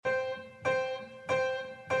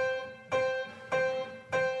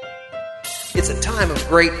It's a time of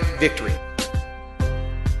great victory.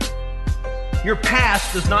 Your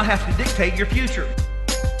past does not have to dictate your future.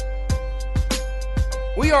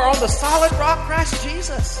 We are on the solid rock, Christ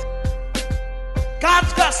Jesus.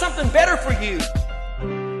 God's got something better for you.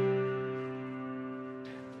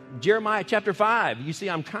 Jeremiah chapter 5. You see,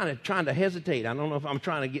 I'm kind of trying to hesitate. I don't know if I'm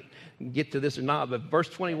trying to get to this or not, but verse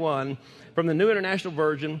 21 from the New International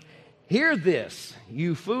Version, hear this,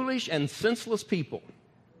 you foolish and senseless people.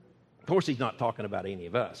 Of course, he's not talking about any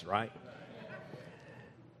of us, right?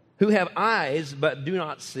 Who have eyes but do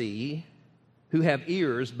not see, who have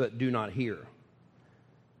ears but do not hear.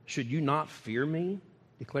 Should you not fear me,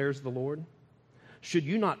 declares the Lord? Should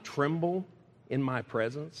you not tremble in my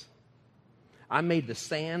presence? I made the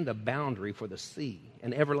sand a boundary for the sea,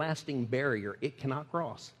 an everlasting barrier it cannot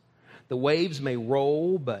cross. The waves may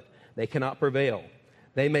roll, but they cannot prevail.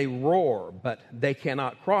 They may roar, but they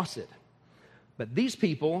cannot cross it. But these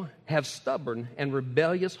people have stubborn and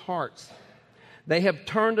rebellious hearts. They have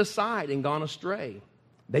turned aside and gone astray.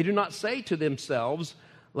 They do not say to themselves,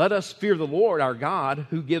 let us fear the Lord our God,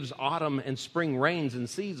 who gives autumn and spring rains in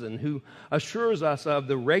season, who assures us of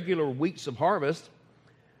the regular weeks of harvest.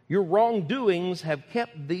 Your wrongdoings have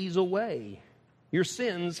kept these away. Your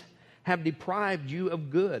sins have deprived you of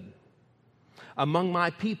good. Among my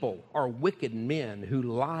people are wicked men who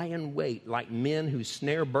lie in wait, like men who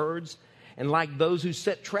snare birds, and like those who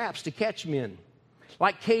set traps to catch men.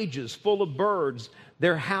 Like cages full of birds,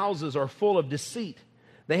 their houses are full of deceit.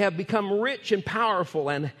 They have become rich and powerful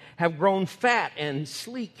and have grown fat and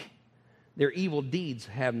sleek. Their evil deeds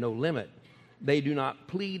have no limit. They do not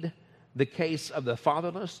plead the case of the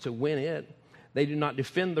fatherless to win it. They do not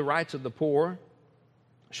defend the rights of the poor.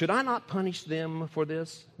 Should I not punish them for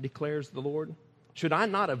this, declares the Lord? Should I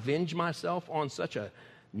not avenge myself on such a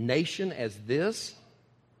nation as this?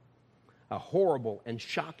 A horrible and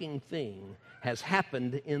shocking thing has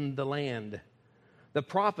happened in the land. The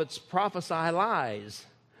prophets prophesy lies.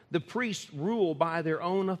 The priests rule by their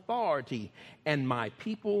own authority, and my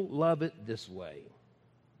people love it this way.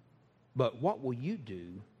 But what will you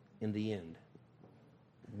do in the end?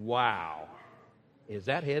 Wow. Is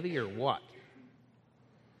that heavy or what?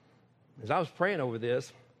 As I was praying over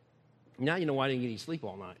this, now you know why I didn't get any sleep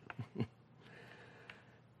all night.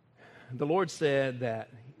 The Lord said that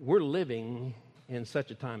we're living in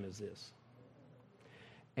such a time as this.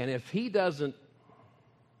 And if He doesn't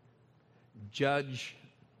judge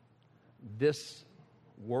this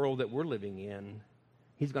world that we're living in,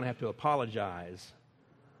 He's going to have to apologize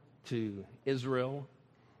to Israel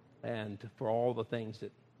and for all the things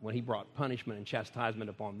that when He brought punishment and chastisement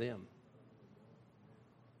upon them.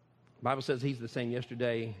 The Bible says He's the same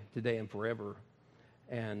yesterday, today, and forever.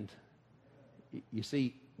 And you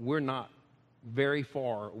see, we're not very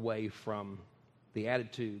far away from the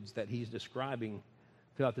attitudes that He's describing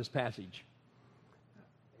throughout this passage.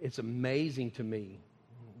 It's amazing to me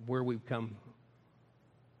where we've come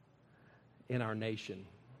in our nation.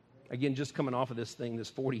 Again, just coming off of this thing,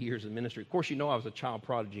 this 40 years of ministry. Of course, you know I was a child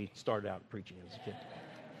prodigy, started out preaching as a kid.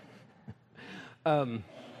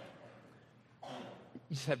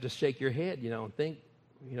 You just have to shake your head, and think,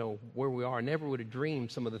 where we are. I never would have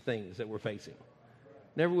dreamed some of the things that we're facing.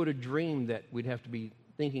 Never would have dreamed that we'd have to be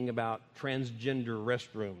thinking about transgender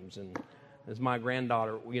restrooms. And as my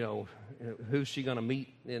granddaughter, who's she going to meet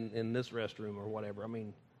in this restroom or whatever. I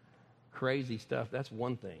mean, crazy stuff. That's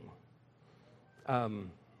one thing.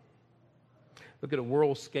 Look at a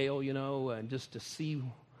world scale, and just to see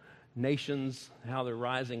nations, how they're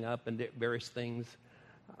rising up and various things.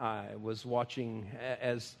 I was watching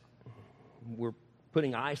as we're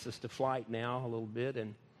putting ISIS to flight now a little bit,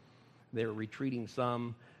 and they're retreating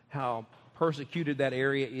some, how persecuted that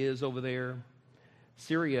area is over there.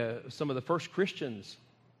 Syria, some of the first Christians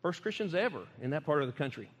ever in that part of the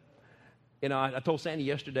country. I told Sandy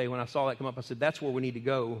yesterday when I saw that come up, I said, that's where we need to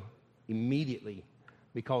go immediately,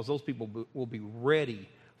 because those people will be ready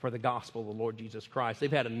for the gospel of the Lord Jesus Christ.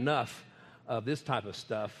 They've had enough of this type of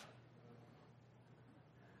stuff.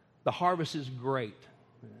 The harvest is great,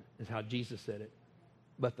 is how Jesus said it,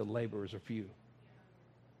 but the laborers are few.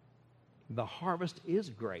 The harvest is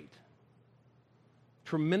great.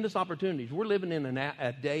 Tremendous opportunities. We're living in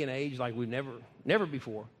a day and age like we've never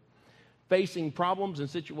before, facing problems and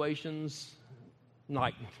situations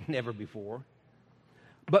like never before.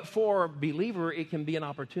 But for a believer, it can be an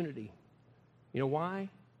opportunity. You know why?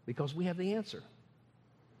 Because we have the answer.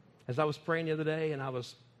 As I was praying the other day, and I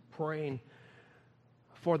was praying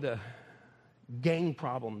for the gang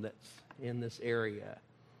problem that's in this area.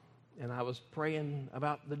 And I was praying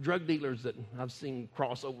about the drug dealers that I've seen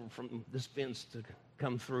cross over from this fence to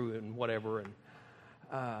come through and whatever. And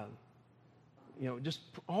just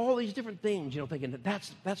all these different things, thinking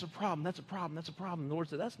that's a problem, that's a problem, that's a problem. The Lord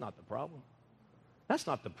said, that's not the problem. That's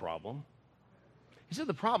not the problem. He said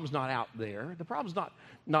the problem's not out there. The problem's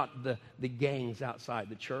not the gangs outside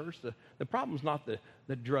the church. The problem's not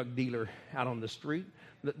the drug dealer out on the street.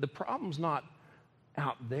 The problem's not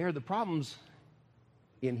out there. The problem's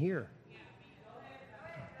in here.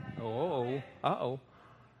 Uh-oh.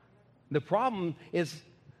 The problem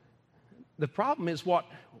is what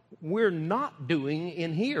we're not doing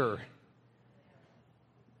in here.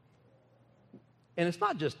 And it's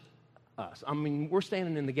not just us. I mean, we're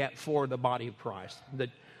standing in the gap for the body of Christ,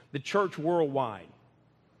 the church worldwide.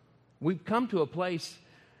 We've come to a place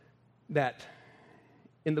that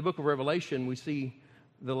in the book of Revelation, we see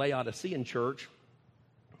the Laodicean church,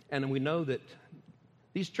 and we know that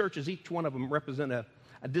these churches, each one of them represent a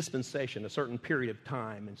dispensation, a certain period of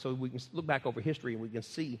time. And so we can look back over history and we can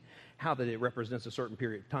see how that it represents a certain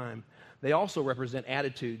period of time. They also represent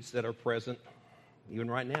attitudes that are present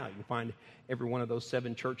even right now. You can find every one of those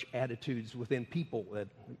 7 church attitudes within people,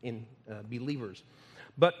 in believers.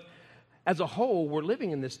 But as a whole, we're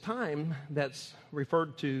living in this time that's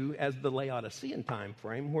referred to as the Laodicean time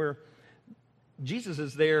frame, where Jesus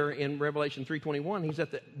is there in Revelation 3:21. He's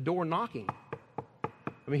at the door knocking.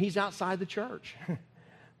 I mean, he's outside the church.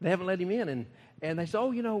 They haven't let him in, and they say, "Oh,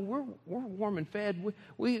 we're warm and fed.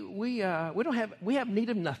 We have need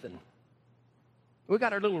of nothing. We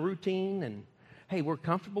got our little routine, and hey, we're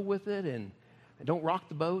comfortable with it, and don't rock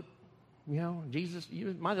the boat. Jesus,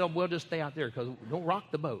 you might as well just stay out there because don't rock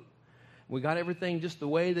the boat. We got everything just the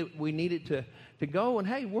way that we need it to go, and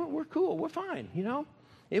hey, we're cool. We're fine.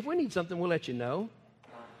 If we need something, we'll let you know.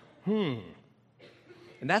 And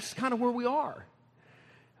that's kind of where we are.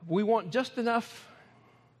 We want just enough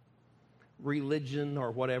religion or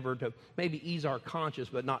whatever to maybe ease our conscience,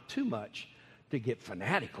 but not too much to get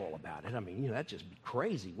fanatical about it. I mean, that'd just be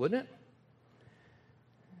crazy, wouldn't it?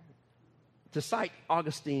 To cite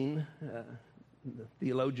Augustine, the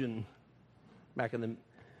theologian back in the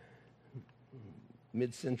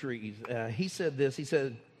mid-centuries, he said this. He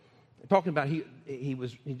said, talking about he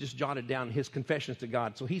just jotted down his confessions to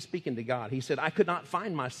God. So he's speaking to God. He said, "I could not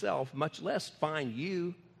find myself, much less find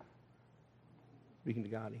you." Speaking to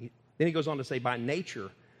God. Then he goes on to say, "By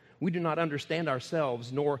nature, we do not understand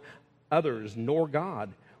ourselves, nor others, nor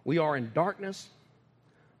God. We are in darkness,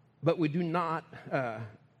 but we do not,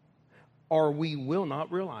 or we will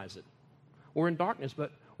not realize it." We're in darkness,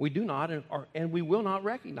 but we do not, and we will not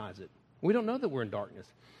recognize it. We don't know that we're in darkness.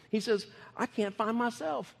 He says, "I can't find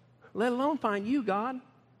myself, let alone find you, God."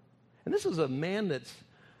 And this is a man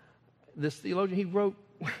this theologian, he wrote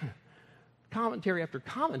commentary after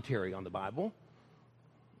commentary on the Bible.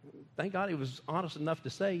 Thank God he was honest enough to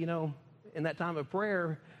say, in that time of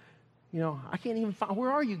prayer, I can't even find,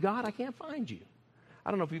 where are you, God? I can't find you. I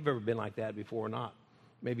don't know if you've ever been like that before or not,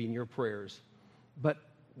 maybe in your prayers. But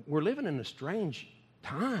we're living in a strange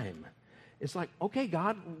time. It's like, okay,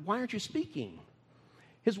 God, why aren't you speaking?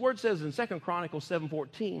 His word says in 2 Chronicles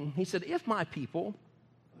 7:14, he said, "If my people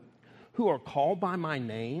who are called by my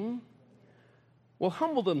name will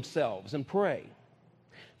humble themselves and pray,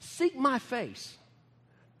 seek my face,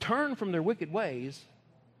 turn from their wicked ways,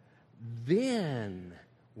 then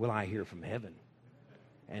will I hear from heaven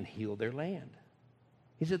and heal their land."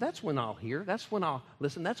 He said, that's when I'll hear. That's when I'll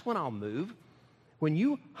listen. That's when I'll move. When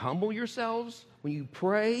you humble yourselves, when you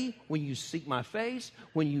pray, when you seek my face,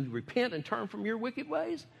 when you repent and turn from your wicked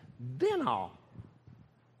ways, then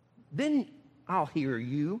I'll hear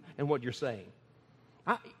you and what you're saying.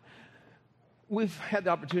 We've had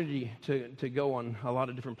the opportunity to go on a lot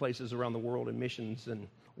of different places around the world in missions and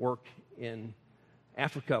work in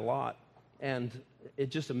Africa a lot. And it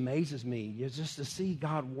just amazes me just to see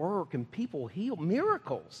God work and people heal.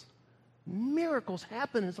 Miracles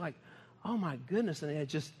happen. It's like, oh my goodness. And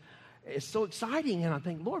it's so exciting. And I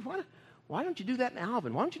think, Lord, why don't you do that in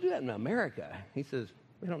Alvin? Why don't you do that in America? He says,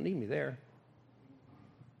 they don't need me there.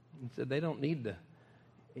 He said, they don't need the,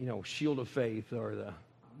 shield of faith or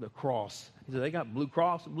the cross. He said, they got blue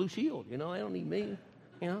cross and blue shield. They don't need me.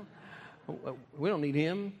 We don't need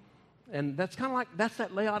him. And that's kind of like, that's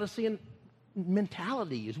that Laodicean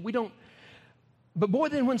mentality is we don't, but boy,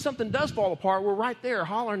 then when something does fall apart, we're right there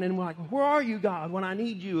hollering and we're like, where are you, God, when I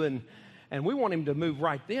need you? And we want him to move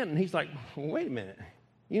right then. And he's like, well, wait a minute.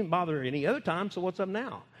 You didn't bother any other time, so what's up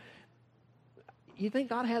now? You think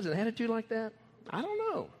God has an attitude like that? I don't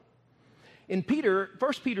know. In 1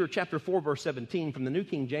 Peter chapter 4, verse 17 from the New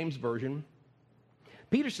King James Version,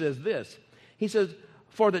 Peter says this. He says,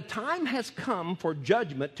 "For the time has come for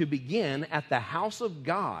judgment to begin at the house of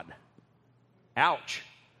God." Ouch.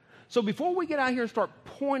 So before we get out here and start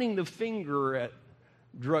pointing the finger at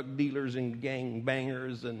drug dealers and gang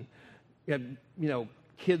bangers and,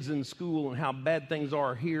 kids in school and how bad things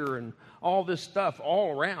are here and all this stuff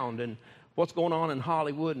all around and what's going on in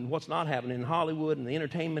Hollywood and what's not happening in Hollywood and the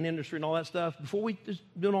entertainment industry and all that stuff, before we just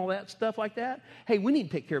doing all that stuff like that, hey, we need to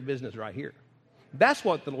take care of business right here. That's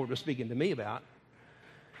what the Lord was speaking to me about.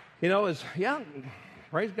 Praise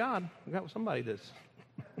God. We got somebody that's...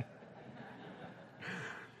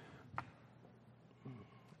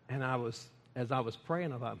 And as I was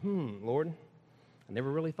praying, I thought, Lord, I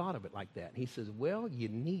never really thought of it like that. He says, well, you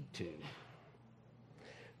need to.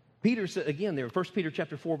 Peter said, again, there in 1 Peter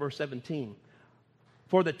chapter 4, verse 17,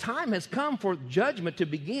 for the time has come for judgment to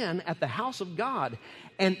begin at the house of God.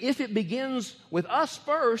 And if it begins with us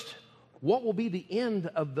first, what will be the end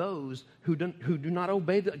of those who do not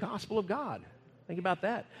obey the gospel of God? Think about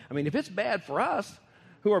that. I mean, if it's bad for us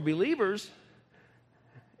who are believers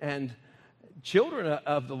and children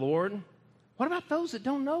of the Lord, what about those that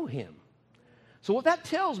don't know him? So what that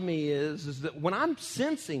tells me is that when I'm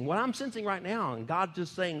sensing, what I'm sensing right now, and God's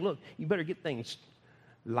just saying, look, you better get things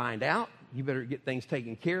lined out. You better get things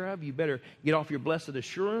taken care of. You better get off your blessed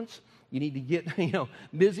assurance. You need to get,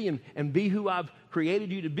 busy and be who I've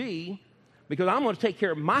created you to be, because I'm going to take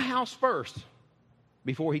care of my house first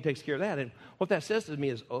before he takes care of that. And what that says to me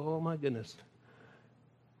is, oh my goodness,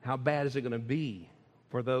 how bad is it going to be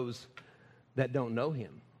for those that don't know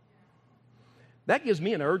him? That gives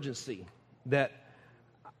me an urgency that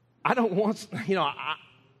I don't want,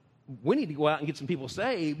 we need to go out and get some people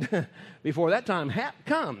saved before that time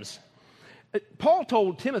comes. Paul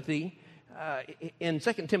told Timothy in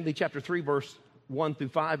 2 Timothy chapter 3, verse 1 through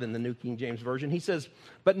 5 in the New King James Version, he says,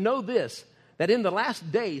 but know this, that in the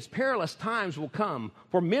last days perilous times will come,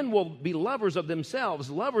 for men will be lovers of themselves,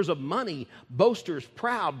 lovers of money, boasters,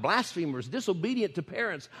 proud, blasphemers, disobedient to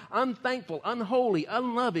parents, unthankful, unholy,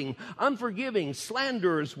 unloving, unforgiving,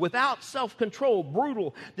 slanderers, without self-control,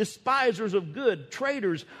 brutal, despisers of good,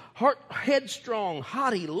 traitors, headstrong,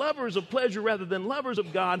 haughty, lovers of pleasure rather than lovers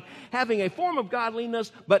of God, having a form of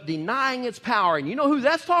godliness but denying its power. And you know who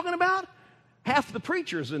that's talking about? Half the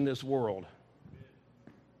preachers in this world.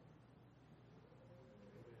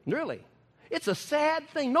 Really. It's a sad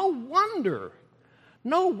thing. No wonder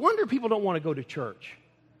people don't want to go to church.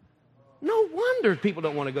 No wonder people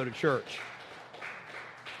don't want to go to church.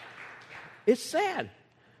 It's sad.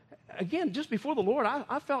 Again, just before the Lord,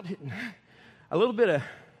 I felt a little bit of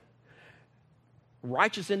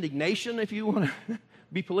righteous indignation, if you want to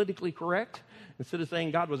be politically correct, instead of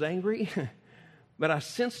saying God was angry. But I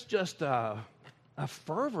sensed just a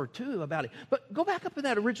fervor, too, about it. But go back up in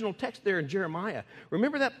that original text there in Jeremiah.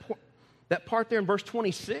 Remember that part there in verse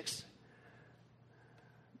 26?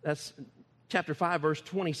 That's chapter 5, verse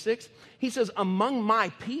 26. He says, among my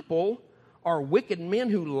people are wicked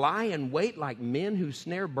men who lie in wait like men who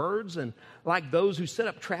snare birds and like those who set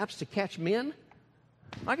up traps to catch men.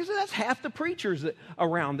 Like I said, that's half the preachers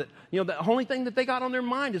around that. The only thing that they got on their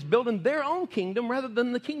mind is building their own kingdom rather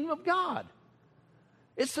than the kingdom of God.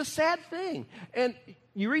 It's a sad thing. And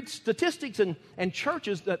you read statistics and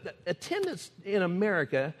churches that attendance in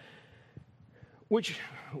America, which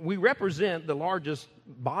we represent the largest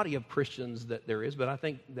body of Christians that there is, but I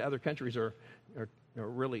think the other countries are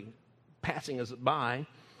really passing us by.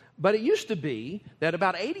 But it used to be that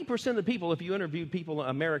about 80% of the people, if you interviewed people,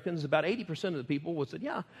 Americans, about 80% of the people would say,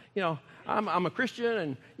 I'm a Christian,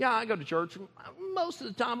 and I go to church. Most of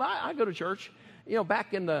the time, I go to church.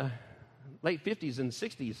 Back in the late 50s and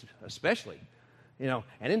 60s especially, and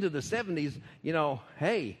into the 70s,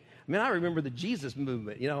 hey, I remember the Jesus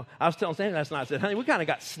movement. I was telling Sandy last night, I said, honey, we kind of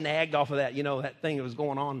got snagged off of that, that thing that was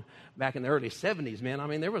going on back in the early 70s,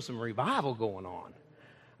 man. There was some revival going on.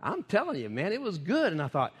 I'm telling you, man, it was good. And I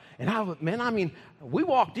thought, we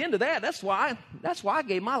walked into that. That's why I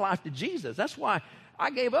gave my life to Jesus. That's why I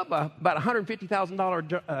gave up about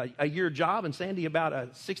 $150,000 a year job, and Sandy about a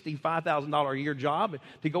 $65,000 a year job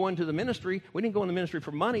to go into the ministry. We didn't go into the ministry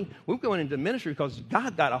for money. We were going into the ministry because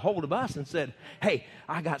God got a hold of us and said, hey,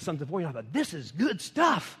 I got something for you. And I thought, this is good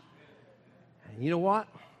stuff. And you know what?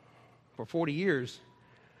 For 40 years,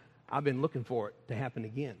 I've been looking for it to happen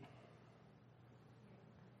again.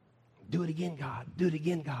 Do it again, God. Do it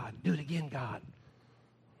again, God. Do it again, God.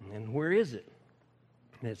 And where is it?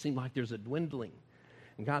 And it seemed like there's a dwindling.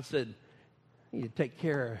 And God said, you need to take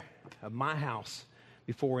care of my house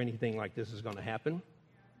before anything like this is going to happen.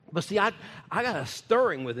 But see, I got a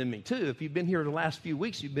stirring within me, too. If you've been here the last few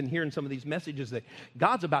weeks, you've been hearing some of these messages that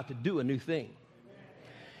God's about to do a new thing.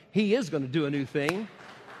 He is going to do a new thing.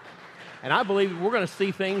 And I believe we're going to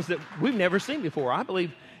see things that we've never seen before. I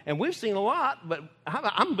believe And we've seen a lot, but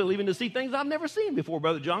I'm believing to see things I've never seen before,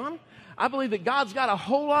 Brother John. I believe that God's got a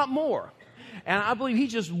whole lot more. And I believe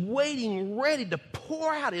he's just waiting, ready to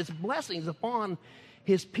pour out his blessings upon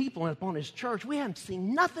his people and upon his church. We haven't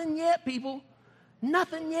seen nothing yet, people.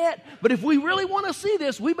 Nothing yet. But if we really want to see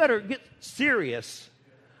this, we better get serious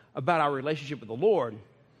about our relationship with the Lord.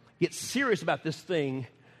 Get serious about this thing,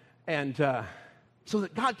 and so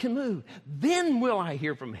that God can move. Then will I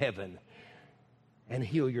hear from heaven and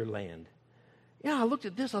heal your land. I looked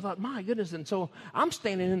at this, I thought, my goodness. And so I'm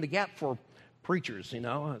standing in the gap for preachers,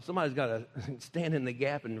 Somebody's got to stand in the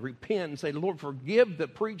gap and repent and say, Lord, forgive the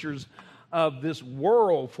preachers of this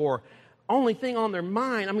world for only thing on their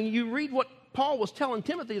mind. I mean, you read what Paul was telling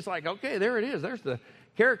Timothy. It's like, okay, there it is. There's the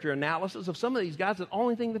character analysis of some of these guys. The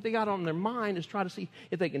only thing that they got on their mind is try to see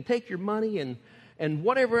if they can take your money and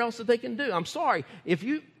whatever else that they can do. I'm sorry. If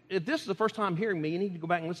this is the first time hearing me, you need to go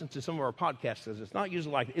back and listen to some of our podcasts, because it's not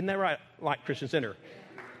usually like, isn't that right, like Christian Center?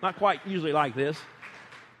 Not quite usually like this.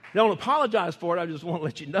 Don't apologize for it. I just want to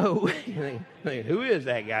let you know. Who is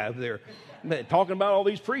that guy up there talking about all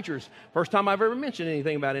these preachers? First time I've ever mentioned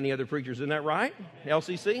anything about any other preachers. Isn't that right,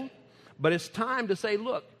 LCC? But it's time to say,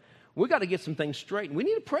 look, we got to get some things straight. We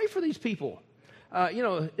need to pray for these people.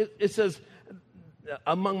 It says,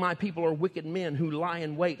 among my people are wicked men who lie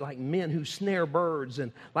in wait, like men who snare birds,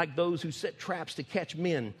 and like those who set traps to catch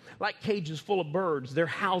men, like cages full of birds. Their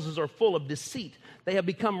houses are full of deceit. They have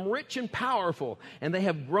become rich and powerful, and they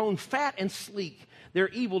have grown fat and sleek. Their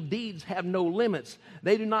evil deeds have no limits.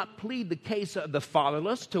 They do not plead the case of the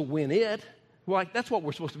fatherless to win it. Well, that's what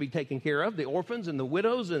we're supposed to be taking care of, the orphans and the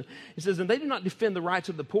widows. And it says, and they do not defend the rights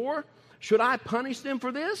of the poor. Should I punish them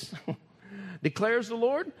for this? Declares the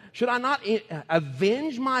Lord. Should I not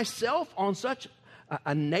avenge myself on such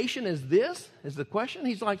a nation as this? Is the question.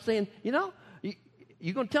 He's like saying, you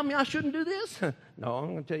going to tell me I shouldn't do this? No,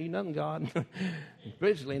 I'm going to tell you nothing, God.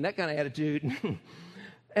 Basically, in that kind of attitude.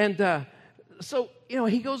 And so,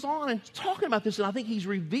 he goes on and talking about this, and I think he's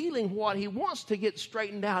revealing what he wants to get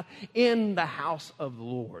straightened out in the house of the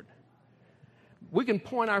Lord. We can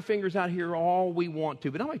point our fingers out here all we want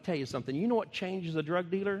to, but I'm going to tell you something. You know what changes a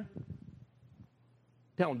drug dealer?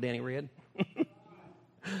 Tell him, Danny Red.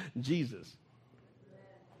 Jesus.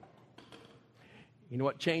 You know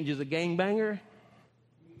what changes a gangbanger?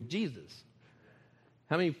 Jesus.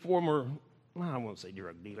 How many former, I won't say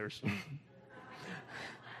drug dealers,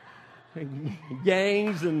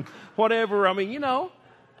 gangs and whatever, you know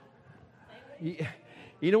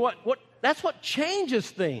what? That's what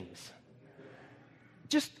changes things.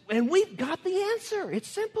 And we've got the answer. It's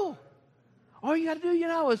simple. All you got to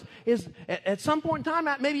do, is at some point in time,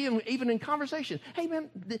 maybe even in conversation, hey, man,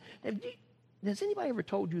 has anybody ever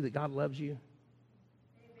told you that God loves you?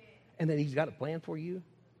 Amen. And that he's got a plan for you?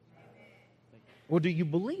 Amen. Well, do you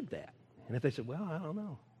believe that? And if they say, well, I don't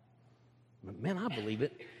know. Man, I believe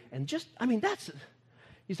it. And you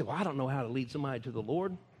say, well, I don't know how to lead somebody to the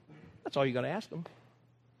Lord. That's all you got to ask them.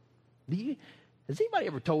 Has anybody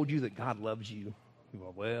ever told you that God loves you?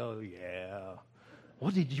 Well, yeah.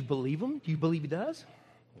 Well, did you believe him? Do you believe he does?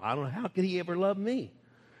 Well, I don't know. How could he ever love me?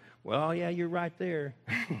 Well, yeah, you're right there.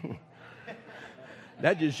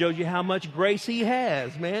 That just shows you how much grace he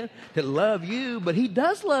has, man, to love you. But he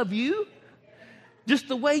does love you just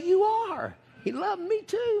the way you are. He loved me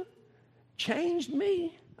too. Changed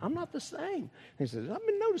me. I'm not the same. He says, I've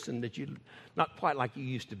been noticing that you're not quite like you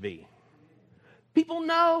used to be. People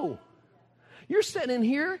know. You're sitting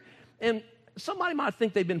here, and somebody might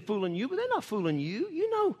think they've been fooling you, but they're not fooling you. You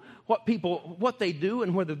know what they do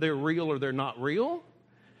and whether they're real or they're not real.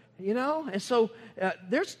 And so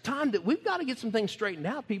there's time that we've got to get some things straightened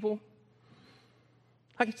out, people.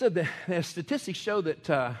 Like I said, the statistics show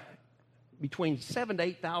that between 7,000 to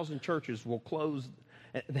 8,000 churches will close,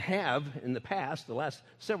 have in the past, the last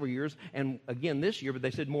several years, and again this year, but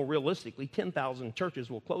they said more realistically, 10,000 churches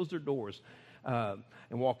will close their doors and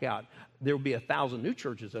walk out. There will be 1,000 new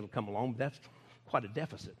churches that will come along, but that's quite a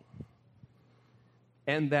deficit.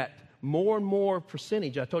 And that more and more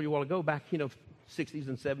percentage, I told you a while ago, back, 60s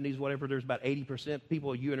and 70s, whatever, there's about 80%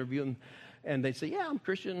 people you interview, and they say, yeah, I'm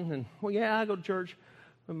Christian, and, well, yeah, I go to church.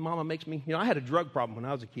 And Mama makes me, I had a drug problem when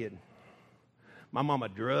I was a kid. My mama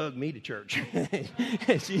drugged me to church. I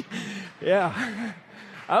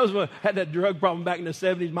had that drug problem back in the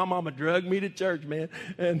 70s. My mama drugged me to church, man.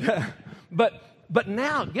 And but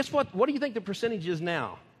now, guess what? What do you think the percentage is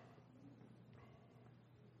now?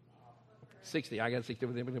 60. I got 60.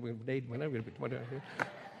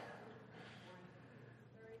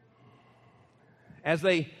 As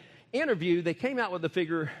they interviewed, they came out with a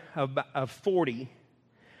figure of 40,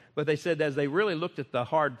 but they said as they really looked at the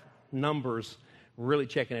hard numbers, really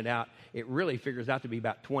checking it out, it really figures out to be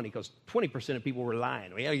about 20, because 20% of people were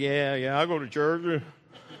lying. Yeah, I go to church.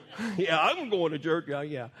 Yeah, I'm going to church.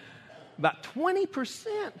 Yeah. About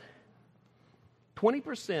 20%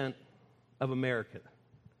 of America.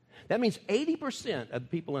 That means 80% of the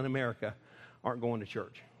people in America aren't going to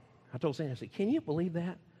church. I told Sandy, I said, can you believe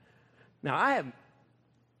that? Now,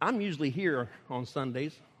 I'm usually here on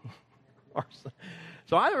Sundays.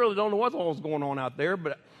 So I really don't know what all is going on out there,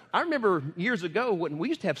 but I remember years ago when we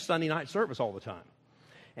used to have Sunday night service all the time.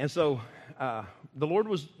 And so the Lord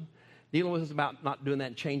was dealing with us about not doing that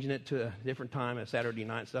and changing it to a different time, a Saturday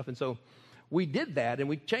night stuff. And so we did that, and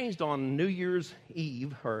we changed on New Year's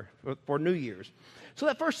Eve, or for New Year's. So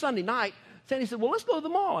that first Sunday night, Sandy said, well, let's go to the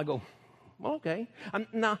mall. I go, well, okay.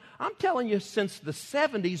 Now, I'm telling you, since the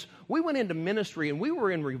 70s, we went into ministry, and we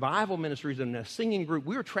were in revival ministries in a singing group.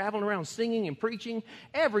 We were traveling around singing and preaching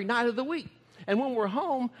every night of the week. And when we're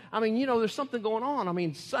home, I mean, you know, there's something going on. I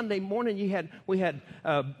mean, Sunday morning we had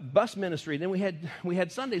bus ministry. Then we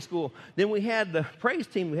had Sunday school. Then we had the praise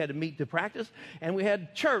team we had to meet to practice. And we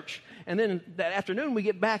had church. And then that afternoon we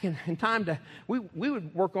get back in time to, we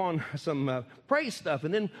would work on some praise stuff.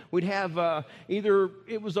 And then we'd have either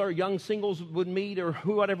it was our young singles would meet or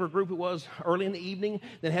whatever group it was early in the evening.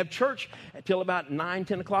 Then have church till about 9,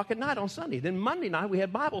 10 o'clock at night on Sunday. Then Monday night we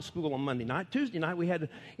had Bible school on Monday night. Tuesday night we had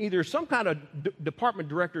either some kind of department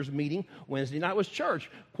directors meeting. Wednesday night was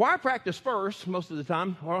church. Choir practice first most of the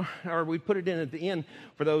time, or we put it in at the end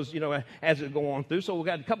for those, you know, as it go on through. So we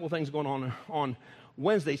got a couple of things going on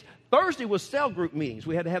Wednesdays. Thursday was cell group meetings.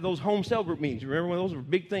 We had to have those home cell group meetings. Remember when those were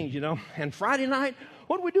big things, you know? And Friday night,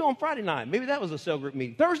 what did we do on Friday night? Maybe that was a cell group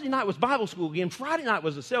meeting. Thursday night was Bible school again. Friday night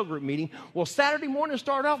was a cell group meeting. Well, Saturday morning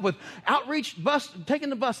started off with outreach bus, taking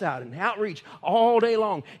the bus out and outreach all day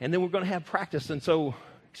long. And then we're going to have practice. And so,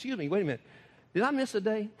 excuse me, wait a minute. Did I miss a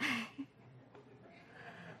day?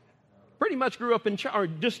 Pretty much grew up in church, or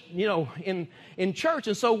just, you know, in church.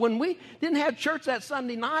 And so when we didn't have church that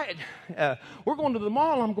Sunday night, we're going to the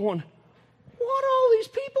mall. I'm going, what are all these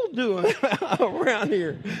people doing around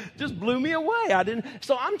here? Just blew me away.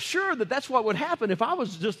 So I'm sure that's what would happen if I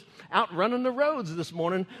was just out running the roads this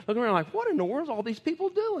morning, looking around like, what in the world are all these people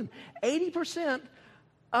doing? 80%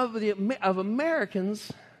 of Americans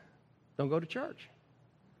don't go to church.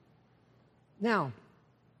 Now,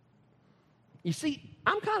 you see,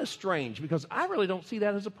 I'm kind of strange because I really don't see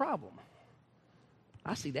that as a problem.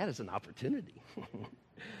 I see that as an opportunity.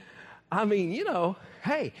 I mean, you know,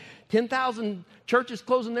 hey, 10,000 churches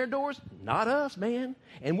closing their doors? Not us, man.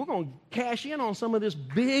 And we're going to cash in on some of this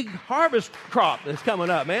big harvest crop that's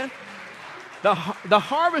coming up, man. The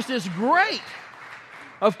harvest is great.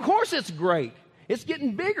 Of course it's great. It's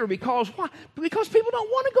getting bigger because why? Because people don't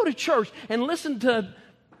want to go to church and listen to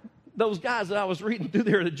those guys that I was reading through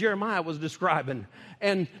there that Jeremiah was describing,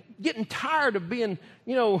 and getting tired of being,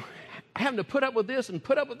 you know, having to put up with this and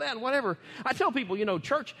put up with that and whatever. I tell people, you know,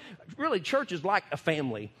 church is like a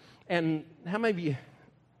family. And how many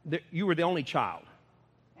of you were the only child?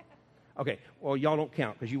 Okay, well, y'all don't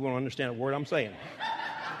count because you won't understand a word I'm saying.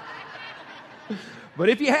 But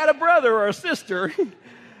if you had a brother or a sister,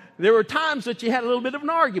 there were times that you had a little bit of an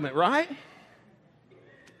argument, right?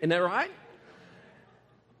 Isn't that right?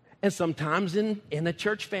 And sometimes in a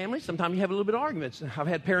church family, sometimes you have a little bit of arguments. I've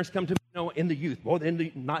had parents come to me, you know, in the youth. Well,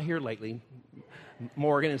 not here lately,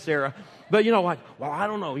 Morgan and Sarah. But, you know, like, well, I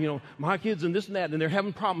don't know. You know, my kids and this and that, and they're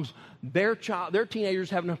having problems. Their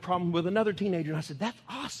teenager's having a problem with another teenager. And I said, that's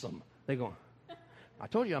awesome. They go, I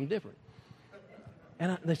told you I'm different.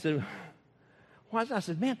 And they said, why? I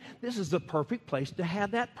said, man, this is the perfect place to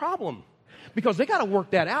have that problem. Because they got to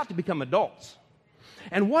work that out to become adults.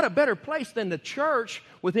 And what a better place than the church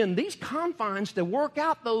within these confines to work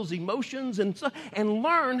out those emotions and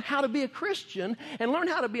learn how to be a Christian and learn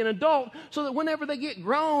how to be an adult so that whenever they get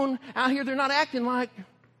grown out here, they're not acting like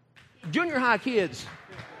junior high kids.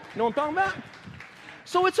 You know what I'm talking about?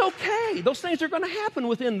 So it's okay. Those things are going to happen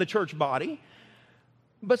within the church body.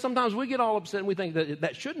 But sometimes we get all upset and we think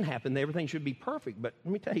that shouldn't happen. Everything should be perfect. But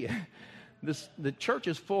let me tell you, the church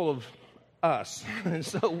is full of us. And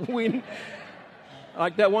so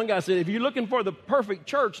like that one guy said, if you're looking for the perfect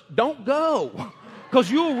church, don't go, because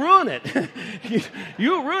you'll ruin it.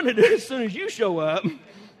 You'll ruin it as soon as you show up.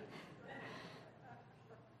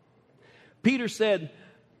 Peter said,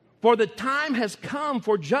 for the time has come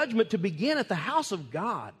for judgment to begin at the house of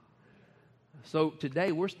God. So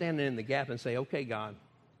today we're standing in the gap and say, okay, God,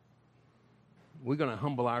 we're going to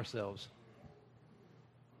humble ourselves.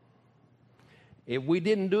 If we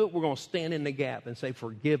didn't do it, we're going to stand in the gap and say,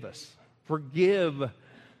 forgive us. Forgive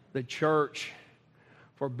the church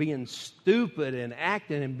for being stupid and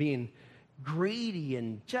acting and being greedy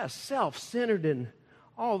and just self-centered and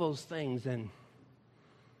all those things. And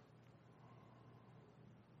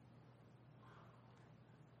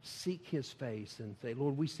seek his face and say,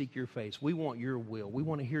 Lord, we seek your face. We want your will. We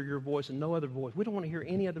want to hear your voice and no other voice. We don't want to hear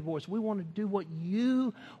any other voice. We want to do what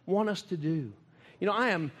you want us to do. You know, I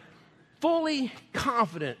am fully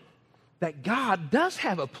confident that God does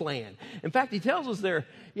have a plan. In fact, he tells us there,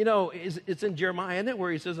 you know, it's in Jeremiah, isn't it,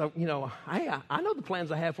 where he says, you know, I know the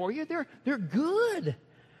plans I have for you. They're good.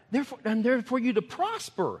 They're for you to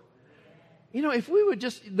prosper. You know, if we would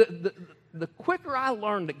just, the quicker I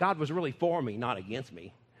learned that God was really for me, not against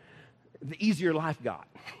me, the easier life got.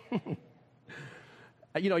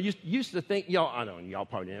 You know, used to think, y'all, I know y'all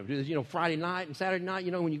probably didn't do this, you know, Friday night and Saturday night,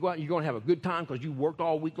 you know, when you go out, you're going to have a good time because you worked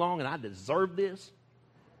all week long and I deserve this.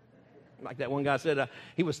 Like that one guy said,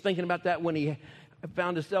 he was thinking about that when he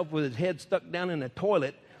found himself with his head stuck down in the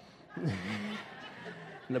toilet in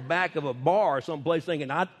the back of a bar or someplace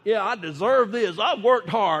thinking, I deserve this. I've worked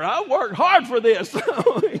hard. I worked hard for this.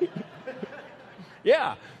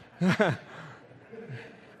 Yeah. That's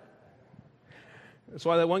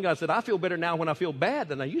why that one guy said, I feel better now when I feel bad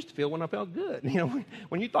than I used to feel when I felt good. You know,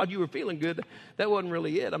 when you thought you were feeling good, that wasn't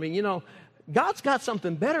really it. I mean, you know, God's got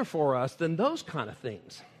something better for us than those kind of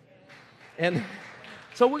things. And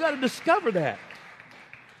so we got to discover that.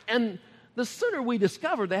 And the sooner we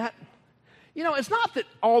discover that, you know, it's not that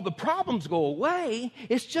all the problems go away.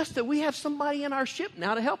 It's just that we have somebody in our ship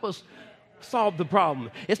now to help us solve the problem.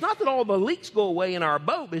 It's not that all the leaks go away in our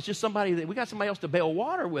boat. It's just we got somebody else to bail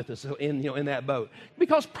water with us in that boat.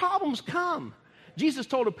 Because problems come. Jesus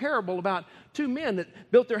told a parable about two men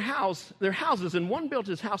that built their houses, and one built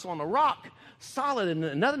his house on a rock, solid, and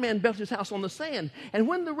another man built his house on the sand. And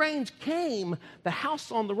when the rains came, the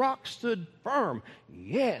house on the rock stood firm.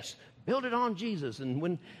 Yes, build it on Jesus. And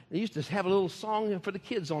when they used to have a little song for the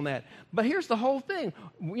kids on that. But here's the whole thing.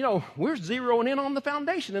 You know, we're zeroing in on the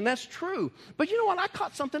foundation, and that's true. But you know what? I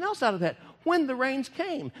caught something else out of that. When the rains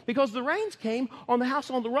came. Because the rains came on the house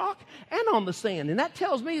on the rock and on the sand. And that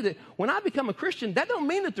tells me that when I become a Christian, that don't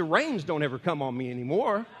mean that the rains don't ever come on me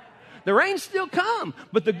anymore. The rains still come.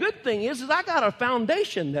 But the good thing is I got a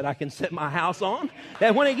foundation that I can set my house on,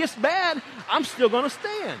 that when it gets bad, I'm still going to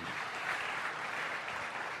stand.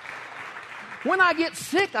 When I get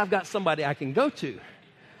sick, I've got somebody I can go to.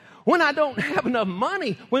 When I don't have enough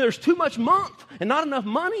money, when there's too much month and not enough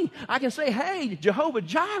money, I can say, hey, Jehovah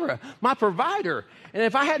Jireh, my provider. And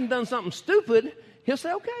if I hadn't done something stupid, he'll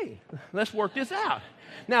say, okay, let's work this out.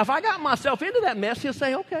 Now, if I got myself into that mess, he'll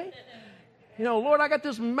say, okay, you know, Lord, I got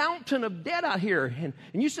this mountain of debt out here.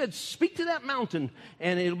 And you said, speak to that mountain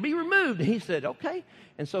and it'll be removed. And he said, okay.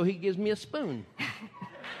 And so he gives me a spoon.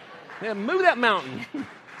 Yeah, move that mountain.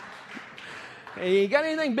 Hey, you got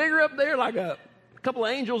anything bigger up there, like a couple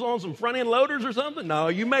of angels on some front-end loaders or something? No,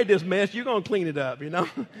 you made this mess. You're going to clean it up, you know.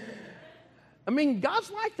 I mean, God's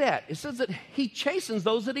like that. It says that he chastens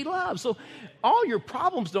those that he loves. So all your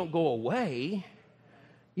problems don't go away.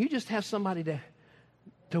 You just have somebody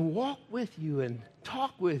to walk with you and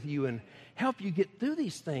talk with you and help you get through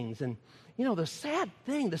these things. And, you know, the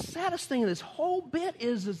saddest thing in this whole bit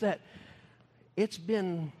is that it's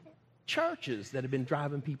been churches that have been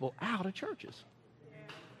driving people out of churches.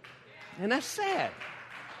 And that's sad.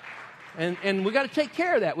 And we got to take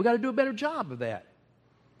care of that. We got to do a better job of that.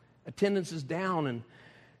 Attendance is down,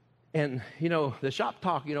 and you know, the shop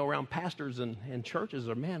talk, you know, around pastors and churches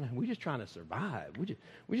are, man, we're just trying to survive.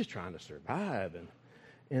 We're just trying to survive.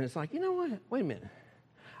 And it's like, you know what? Wait a minute.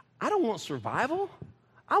 I don't want survival.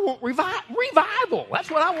 I want revival.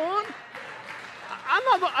 That's what I want.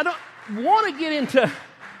 I don't want to get into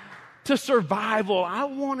survival. I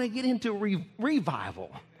want to get into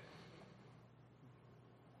revival.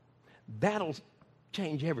 That'll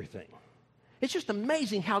change everything. It's just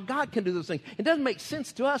amazing how God can do those things. It doesn't make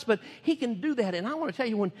sense to us, but he can do that. And I want to tell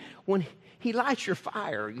you, when he lights your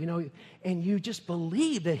fire, you know, and you just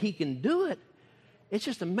believe that he can do it, it's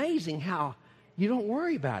just amazing how you don't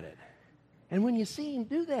worry about it. And when you see him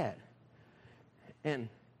do that. And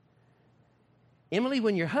Emily,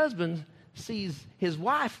 when your husband sees his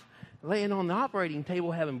wife laying on the operating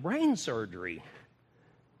table having brain surgery,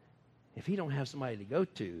 if he don't have somebody to go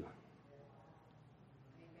to,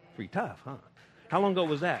 pretty tough, huh? How long ago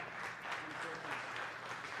was that?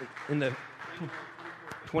 In the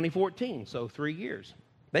 2014, so 3 years.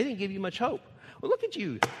 They didn't give you much hope. Well, look at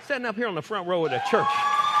you sitting up here on the front row of the church.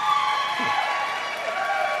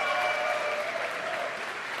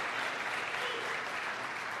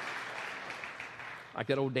 Like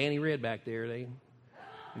that old Danny Red back there, they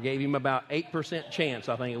gave him about 8% chance,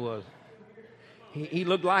 I think it was. He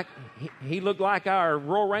looked like our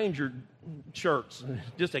Royal Ranger shirts,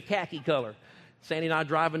 just a khaki color. Sandy and I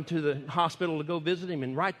driving to the hospital to go visit him,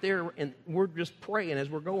 and right there, and we're just praying as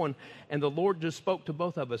we're going, and the Lord just spoke to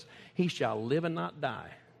both of us. He shall live and not die.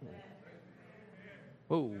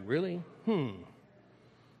 Oh, really?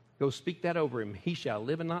 Go speak that over him. He shall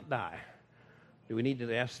live and not die. Do we need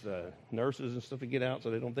to ask the nurses and stuff to get out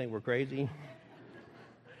so they don't think we're crazy?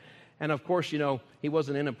 And of course, he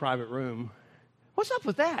wasn't in a private room. What's up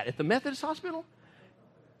with that at the Methodist Hospital?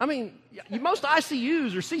 I mean, most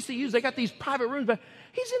ICUs or CCUs, they got these private rooms, but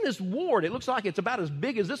he's in this ward. It looks like it's about as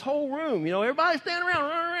big as this whole room. Everybody's standing around,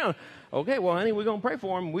 running around. Okay, well, honey, we're going to pray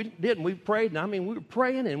for him. We did, and we prayed. And we were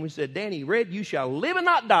praying, and we said, Danny, Red, you shall live and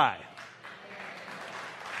not die.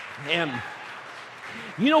 And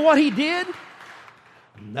you know what he did?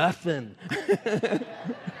 Nothing.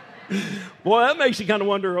 Boy, that makes you kind of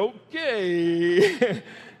wonder, okay,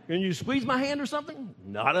 can you squeeze my hand or something?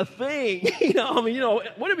 Not a thing.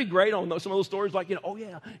 Wouldn't it be great on some of those stories like, oh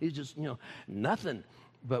yeah, it's just, nothing.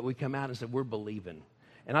 But we come out and said, we're believing.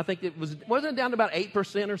 And I think wasn't it down to about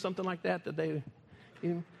 8% or something like that they,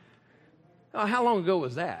 how long ago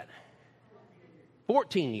was that?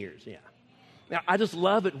 14 years, yeah. Now, I just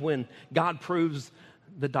love it when God proves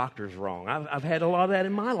the doctor's wrong. I've had a lot of that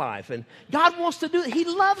in my life. And God wants to do that. He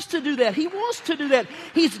loves to do that. He wants to do that.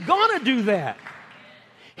 He's going to do that.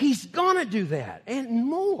 He's going to do that and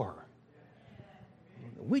more.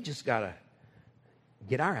 We just got to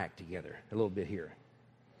get our act together a little bit here.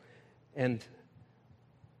 And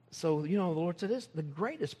so, the Lord said this, the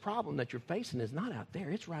greatest problem that you're facing is not out there.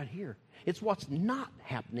 It's right here. It's what's not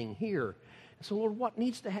happening here. So, Lord, what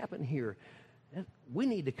needs to happen here? We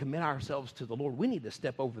need to commit ourselves to the Lord. We need to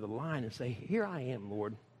step over the line and say, here I am,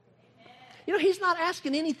 Lord. He's not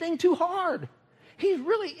asking anything too hard. He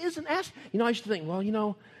really isn't asking. I used to think,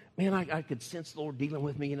 well, man, I could sense the Lord dealing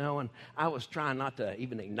with me, and I was trying not to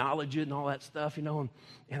even acknowledge it and all that stuff, and I was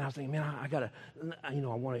thinking, man, I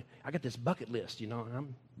got this bucket list, and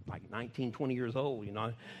I'm like 19, 20 years old, and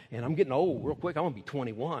I'm getting old real quick. I'm going to be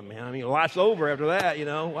 21, man. Life's over after that,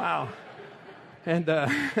 wow.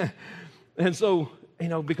 And so,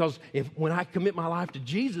 because when I commit my life to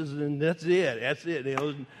Jesus, then that's it.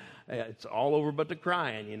 It's all over but the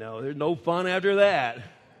crying, There's no fun after that.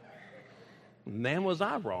 Man, was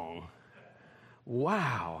I wrong.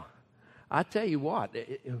 Wow. I tell you what,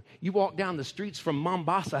 you walk down the streets from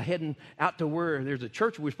Mombasa heading out to where there's a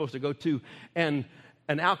church we're supposed to go to, and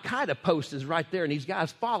an Al-Qaeda post is right there, and these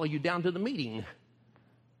guys follow you down to the meeting,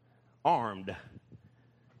 armed.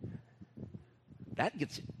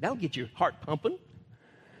 That'll get your heart pumping.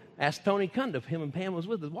 Ask Tony Cundiff. Him and Pam was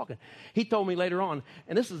with us walking. He told me later on,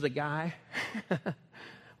 and this is a guy,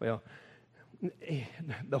 well,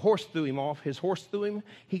 the horse threw him off. His horse threw him.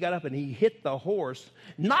 He got up and he hit the horse,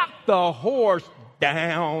 knocked the horse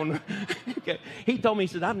down. Okay. He told me, he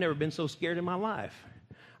said, I've never been so scared in my life.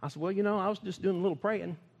 I said, well, I was just doing a little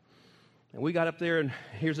praying. And we got up there, and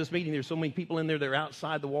here's this meeting. There's so many people in there. They're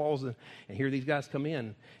outside the walls, and here these guys come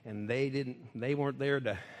in, and they weren't there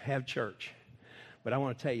to have church. But I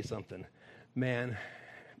want to tell you something, man.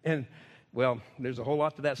 And, well, there's a whole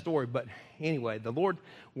lot to that story. But anyway, the Lord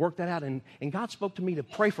worked that out, and God spoke to me to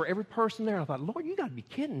pray for every person there. I thought, Lord, you got to be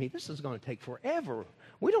kidding me. This is going to take forever.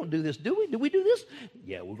 We don't do this, do we? Do we do this?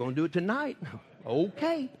 Yeah, we're going to do it tonight.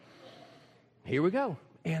 Okay. Here we go.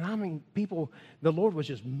 And people, the Lord was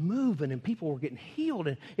just moving, and people were getting healed.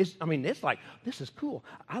 And it's like, this is cool.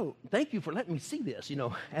 Thank you for letting me see this,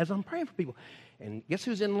 as I'm praying for people. And guess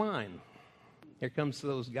who's in line? Here comes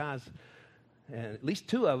those guys, and at least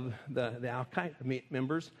two of the Al-Qaeda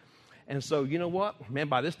members. And so, you know what? Man,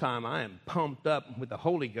 by this time, I am pumped up with the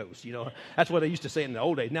Holy Ghost. That's what they used to say in the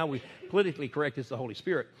old days. Now we politically correct, it's the Holy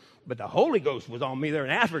Spirit. But the Holy Ghost was on me there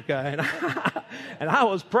in Africa, and I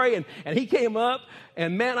was praying, and he came up,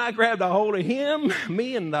 and man, I grabbed a hold of him.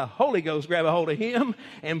 Me and the Holy Ghost grabbed a hold of him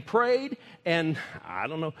and prayed. And I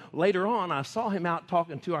don't know, later on, I saw him out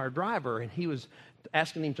talking to our driver, and he was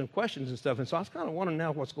asking him some questions and stuff. And so I was kind of wondering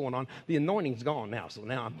now what's going on. The anointing's gone now, so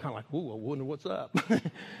now I'm kind of like, ooh, I wonder what's up.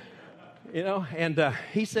 And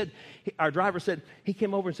he said, our driver said, he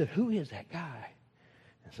came over and said, who is that guy?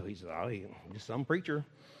 And so he said, he's just some preacher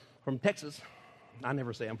from Texas. I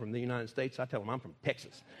never say I'm from the United States. I tell them I'm from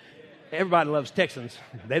Texas. Everybody loves Texans.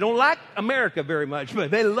 They don't like America very much,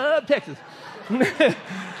 but they love Texas.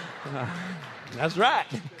 That's right.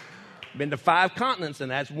 Been to 5 continents,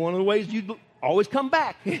 and that's one of the ways you always come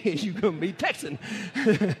back. You're going to be Texan.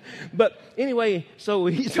 But anyway, so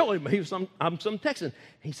he told him, I'm some Texan.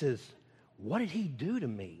 He says, what did he do to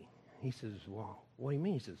me? He says, well, what do you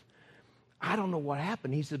mean? He says, I don't know what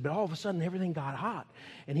happened. He said, but all of a sudden everything got hot.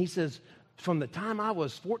 And he says, from the time I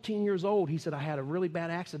was 14 years old, he said, I had a really bad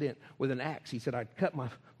accident with an axe. He said, I cut my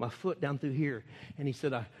foot down through here. And he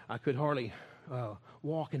said, I could hardly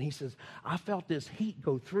walk. And he says, I felt this heat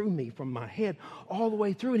go through me from my head all the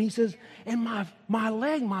way through. And he says, and my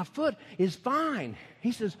leg, my foot is fine.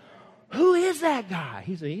 He says, who is that guy?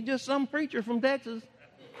 He said, he's just some preacher from Texas.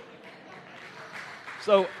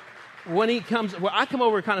 So when he comes, well, I come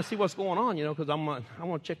over and kind of see what's going on, because I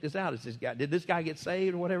want to check this out. Is this guy, did this guy get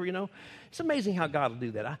saved or whatever, It's amazing how God will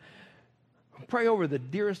do that. I pray over the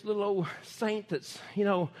dearest little old saint that's,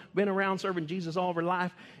 been around serving Jesus all of her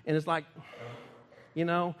life. And it's like,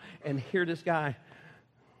 and here this guy,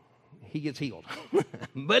 he gets healed.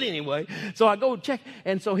 But anyway, so I go check.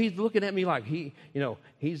 And so he's looking at me like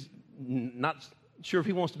he's not sure if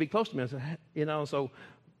he wants to be close to me. I said, so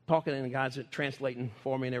talking and the guys are translating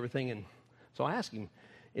for me and everything. And so I asked him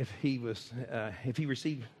if he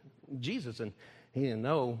received Jesus, and he didn't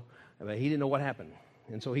know. He didn't know what happened.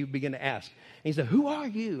 And so he began to ask. And he said, who are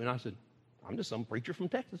you? And I said, I'm just some preacher from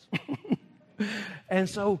Texas. And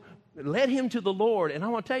so led him to the Lord. And I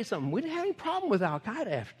want to tell you something. We didn't have any problem with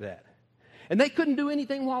Al-Qaeda after that. And they couldn't do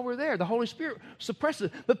anything while we're there. The Holy Spirit suppresses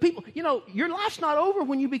it. But people, your life's not over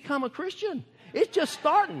when you become a Christian. It's just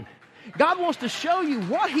starting. God wants to show you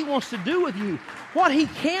what He wants to do with you, what He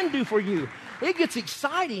can do for you. It gets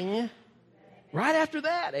exciting right after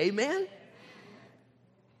that. Amen?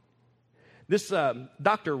 This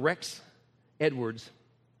Dr. Rex Edwards,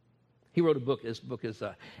 he wrote a book. This book is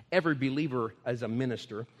Every Believer as a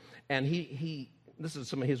Minister. And this is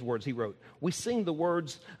some of his words he wrote. We sing the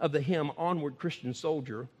words of the hymn, Onward Christian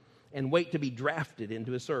Soldier, and wait to be drafted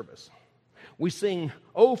into His service. We sing,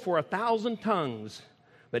 oh, for 1,000 tongues,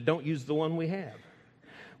 but don't use the one we have.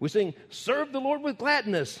 We sing, serve the Lord with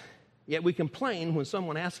gladness, yet we complain when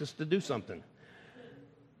someone asks us to do something.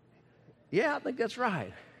 Yeah, I think that's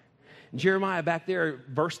right. Jeremiah back there,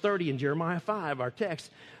 verse 30 in Jeremiah 5, our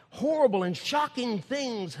text, horrible and shocking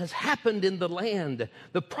things has happened in the land.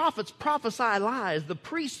 The prophets prophesy lies. The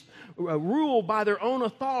priests rule by their own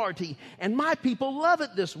authority, and my people love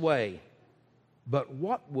it this way. But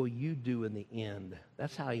what will you do in the end?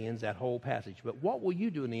 That's how he ends that whole passage. But what will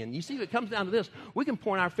you do in the end? You see, if it comes down to this, we can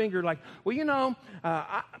point our finger like, well,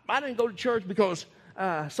 I didn't go to church because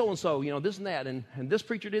so-and-so, this and that, and this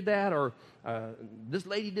preacher did that, or this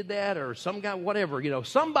lady did that, or some guy, whatever,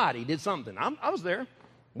 somebody did something. I was there.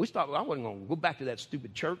 I wasn't going to go back to that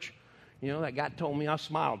stupid church. That guy told me I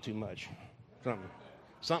smiled too much.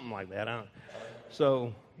 Something like that.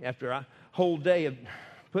 So after a whole day of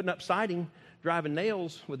putting up siding, driving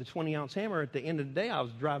nails with a 20-ounce hammer, at the end of the day, I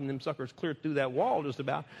was driving them suckers clear through that wall just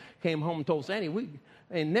about. Came home and told Sandy, we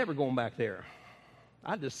ain't never going back there.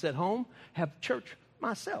 I just sit home, have church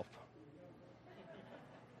myself.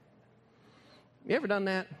 You ever done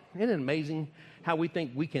that? Isn't it amazing how we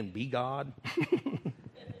think we can be God?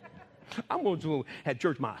 I'm going to have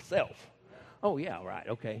church myself. Oh, yeah, right,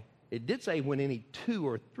 okay. It did say when any 2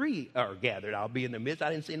 or 3 are gathered, I'll be in the midst.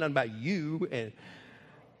 I didn't say nothing about you. And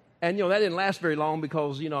that didn't last very long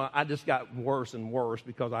because, I just got worse and worse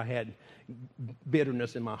because I had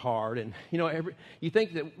bitterness in my heart. And, you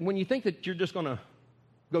think that when you think that you're just going to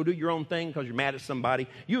go do your own thing because you're mad at somebody,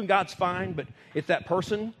 you and God's fine, but it's that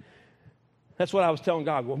person. That's what I was telling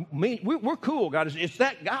God. Well, we're cool, God. It's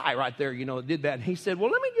that guy right there, that did that. And He said,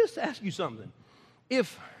 well, let me just ask you something.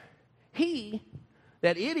 If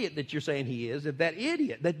that idiot that you're saying he is, if that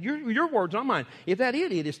idiot, that your words, not mine, if that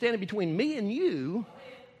idiot is standing between me and you,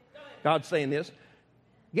 God's saying this,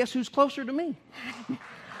 guess who's closer to me?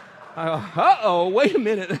 Wait a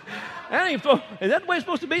minute. Is that the way it's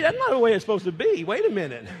supposed to be? That's not the way it's supposed to be. Wait a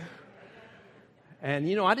minute. And,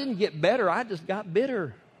 I didn't get better. I just got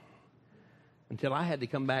bitter until I had to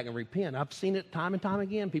come back and repent. I've seen it time and time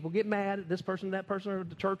again. People get mad at this person, that person, or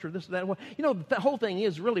the church, or this, or that. The whole thing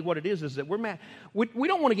is really what it is that we're mad. We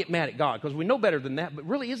don't want to get mad at God because we know better than that, but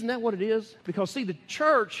really isn't that what it is? Because, see, the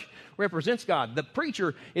church represents God. The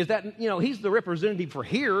preacher is that, he's the representative for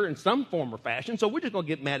here in some form or fashion, so we're just going to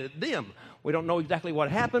get mad at them. We don't know exactly what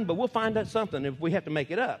happened, but we'll find out something if we have to make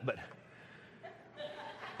it up.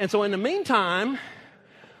 And so in the meantime,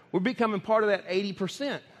 we're becoming part of that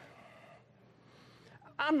 80%.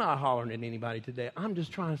 I'm not hollering at anybody today. I'm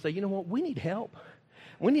just trying to say, you know what? We need help.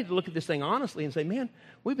 We need to look at this thing honestly and say, man,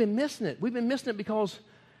 we've been missing it. We've been missing it because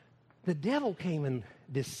the devil came and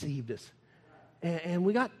deceived us. And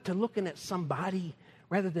we got to looking at somebody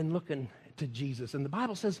rather than looking to Jesus. And the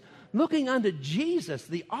Bible says, looking unto Jesus,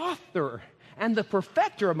 the author and the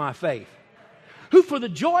perfecter of my faith, who for the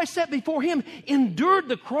joy set before him endured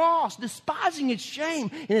the cross, despising its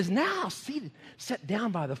shame, and is now set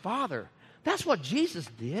down by the Father. That's what Jesus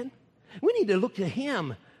did. We need to look to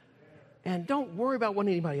him and don't worry about what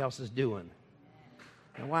anybody else is doing.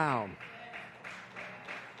 Wow.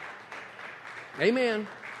 Amen.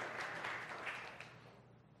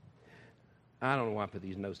 I don't know why I put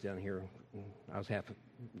these notes down here. I was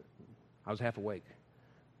half awake.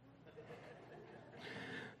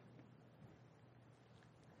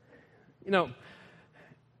 You know,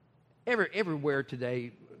 everywhere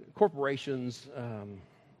today, corporations,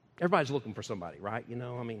 everybody's looking for somebody, right? You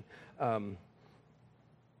know, I mean,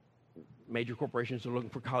 major corporations are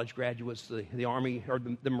looking for college graduates. The Army or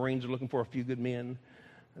the Marines are looking for a few good men.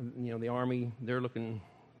 You know, the Army, they're looking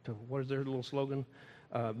to, what is their little slogan?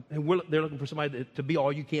 They're looking for somebody to be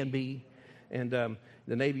all you can be. And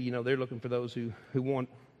the Navy, you know, they're looking for those who want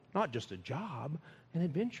not just a job, an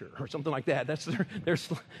adventure or something like that. That's their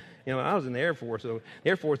you know, I was in the Air Force, so the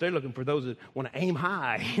Air Force, they're looking for those that want to aim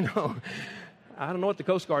high, you know. I don't know what the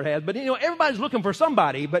Coast Guard has, but, you know, everybody's looking for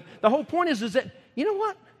somebody. But the whole point is that, you know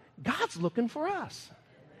what? God's looking for us.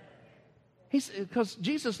 Because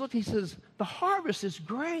Jesus looked, he says, the harvest is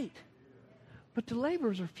great, but the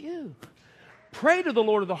laborers are few. Pray to the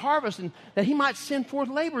Lord of the harvest and that he might send forth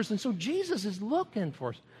laborers. And so Jesus is looking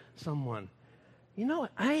for someone. You know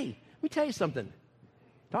what? Hey, let me tell you something.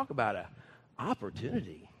 Talk about an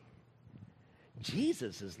opportunity.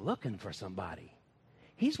 Jesus is looking for somebody.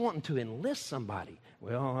 He's wanting to enlist somebody.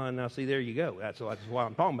 Well, now see, there you go. That's what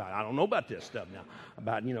I'm talking about. I don't know about this stuff now.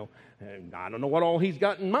 About, you know, I don't know what all he's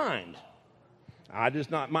got in mind. I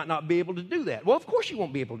just might not be able to do that. Well, of course you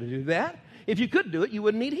won't be able to do that. If you could do it, you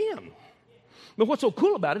wouldn't need him. But what's so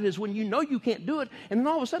cool about it is when you know you can't do it, and then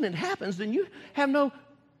all of a sudden it happens, then you have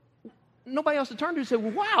nobody else to turn to and say,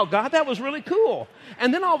 well, wow, God, that was really cool.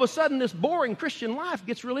 And then all of a sudden this boring Christian life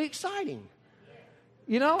gets really exciting.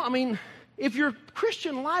 You know, I mean, if your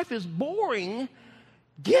Christian life is boring,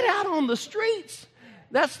 get out on the streets.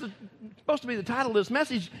 That's supposed to be the title of this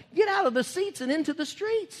message. Get out of the seats and into the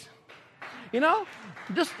streets. You know,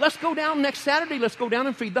 just let's go down next Saturday. Let's go down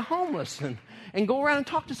and feed the homeless and go around and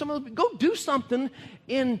talk to some of them. Go do something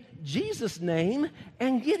in Jesus' name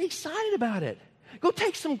and get excited about it. Go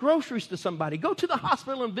take some groceries to somebody. Go to the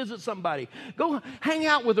hospital and visit somebody. Go hang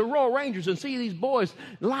out with the Royal Rangers and see these boys'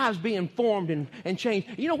 lives being formed and changed.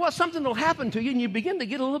 You know what? Something will happen to you, and you begin to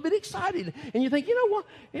get a little bit excited. And you think, you know what?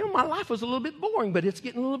 You know, my life was a little bit boring, but it's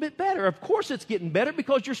getting a little bit better. Of course it's getting better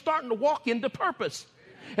because you're starting to walk into purpose.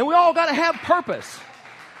 And we all got to have purpose.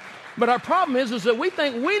 But our problem is that we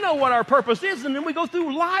think we know what our purpose is, and then we go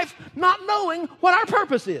through life not knowing what our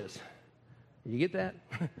purpose is. You get that?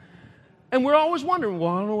 And we're always wondering,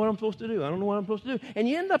 well, I don't know what I'm supposed to do. I don't know what I'm supposed to do. And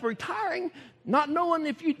you end up retiring not knowing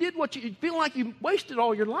if you did what you feel like you wasted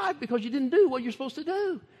all your life because you didn't do what you're supposed to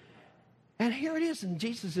do. And here it is, and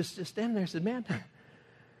Jesus is just standing there and said, man,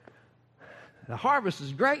 the harvest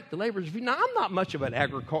is great, the laborers are few. Now, I'm not much of an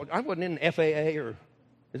agriculture. I wasn't in the FAA or,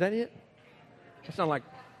 is that it? That sounds like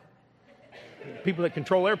people that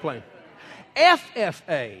control airplanes.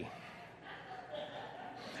 FFA.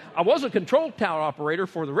 I was a control tower operator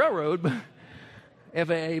for the railroad, but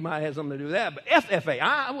FAA might have something to do with that. But FFA,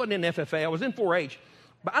 I wasn't in FFA. I was in 4-H.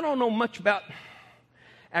 But I don't know much about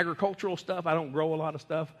agricultural stuff. I don't grow a lot of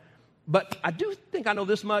stuff. But I do think I know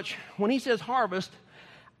this much. When he says harvest,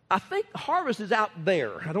 I think harvest is out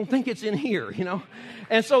there. I don't think it's in here, you know.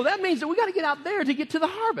 And so that means that we got to get out there to get to the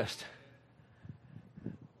harvest.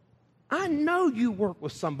 I know you work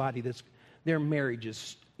with somebody that's their marriage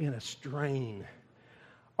is in a strain,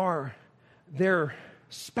 or their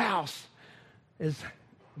spouse is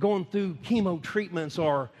going through chemo treatments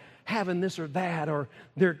or having this or that, or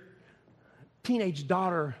their teenage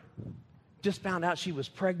daughter just found out she was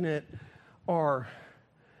pregnant or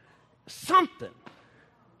something.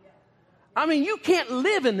 I mean, you can't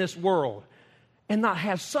live in this world and not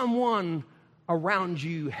have someone around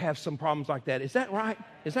you have some problems like that. Is that right?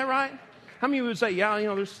 Is that right? How many of you would say, yeah, you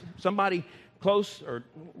know, there's somebody close or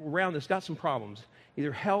around that's got some problems,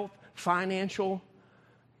 either health, financial.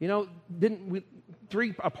 You know, didn't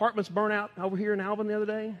 3 apartments burn out over here in Alvin the other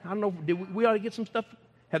day? I don't know, did we ought to get some stuff?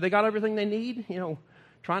 Have they got everything they need? You know,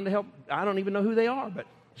 trying to help. I don't even know who they are, but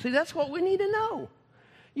see, that's what we need to know.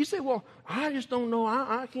 You say, well, I just don't know.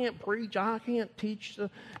 I can't preach. I can't teach.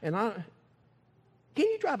 Can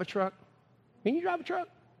you drive a truck? Can you drive a truck?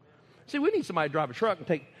 See, we need somebody to drive a truck and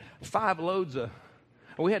take 5 loads of,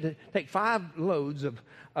 we had to take 5 loads of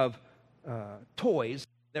toys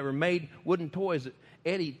that were made, wooden toys that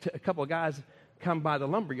a couple of guys come by the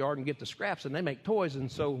lumber yard and get the scraps and they make toys. And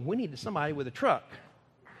so we needed somebody with a truck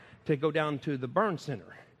to go down to the burn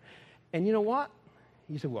center. And you know what?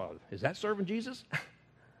 You say, well, is that serving Jesus?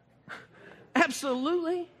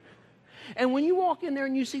 Absolutely. And when you walk in there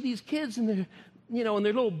and you see these kids and they're, and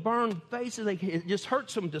their little burned faces, it just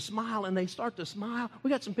hurts them to smile, and they start to smile. We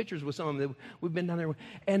got some pictures with some of them. We've been down there,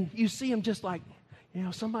 and you see them just like,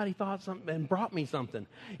 somebody thought something and brought me something.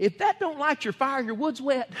 If that don't light your fire, your wood's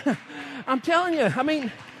wet. I'm telling you. I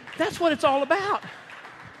mean, that's what it's all about.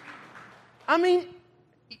 I mean,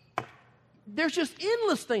 there's just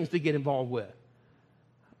endless things to get involved with.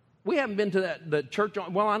 We haven't been to the church.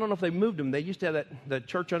 Well, I don't know if they moved them. They used to have the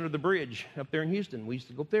church under the bridge up there in Houston. We used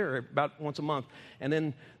to go up there about once a month. And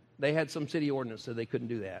then they had some city ordinance so they couldn't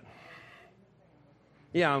do that.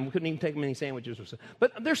 Yeah, we couldn't even take them any sandwiches or something.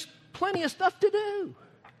 But there's plenty of stuff to do.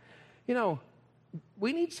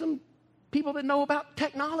 We need some people that know about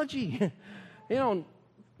technology.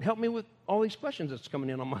 Help me with all these questions that's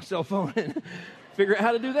coming in on my cell phone and figure out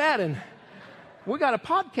how to do that. And we got a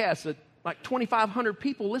podcast that like 2,500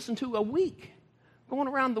 people listen to a week, going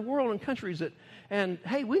around the world in countries and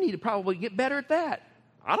hey, we need to probably get better at that.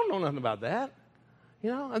 I don't know nothing about that.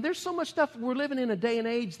 And there's so much stuff. We're living in a day and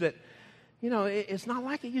age that, it's not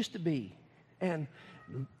like it used to be. And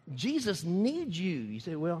Jesus needs you. You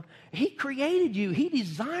say, well, he created you. He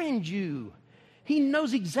designed you. He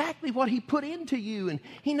knows exactly what he put into you, and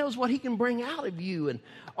he knows what he can bring out of you. And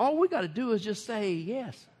all we got to do is just say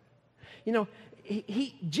yes.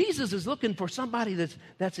 Jesus is looking for somebody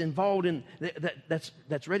that's involved in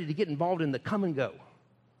that's ready to get involved in the come and go.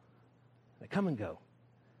 The come and go.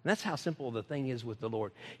 And that's how simple the thing is with the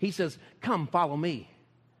Lord. He says, "Come, follow me.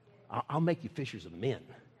 I'll make you fishers of men."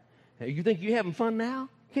 You think you're having fun now,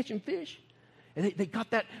 catching fish? And they got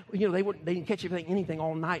that. They didn't catch anything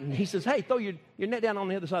all night. And he says, "Hey, throw your net down on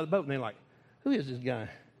the other side of the boat." And they're like, "Who is this guy?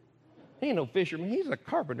 He ain't no fisherman. He's a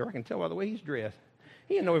carpenter. I can tell by the way he's dressed.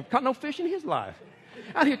 He ain't caught no fish in his life.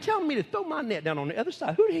 Out here telling me to throw my net down on the other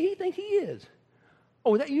side. Who do he think he is?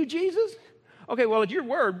 Oh, is that you, Jesus? Okay, well, it's your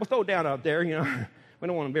word. We'll throw it down out there. We don't want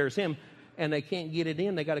to embarrass him." And they can't get it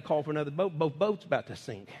in. They got to call for another boat. Both boats about to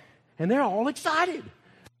sink. And they're all excited.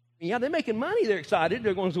 Yeah, they're making money. They're excited.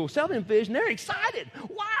 They're going to sell them fish, and they're excited.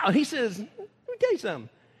 Wow. He says, "Let me tell you something.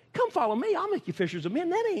 Come follow me. I'll make you fishers of men."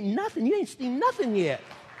 That ain't nothing. You ain't seen nothing yet.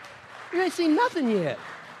 You ain't seen nothing yet.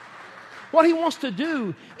 What he wants to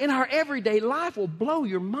do in our everyday life will blow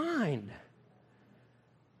your mind.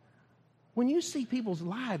 When you see people's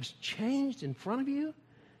lives changed in front of you,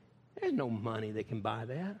 there's no money that can buy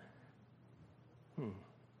that.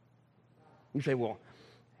 You say, well,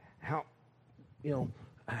 how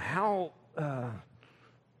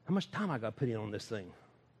much time I got to put in on this thing?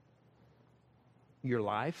 Your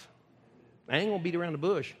life. I ain't going to beat around the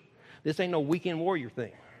bush. This ain't no weekend warrior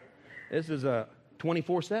thing. This is a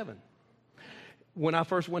 24/7. When I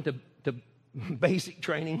first went to basic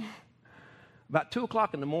training, about 2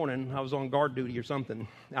 o'clock in the morning, I was on guard duty or something.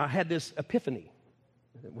 I had this epiphany.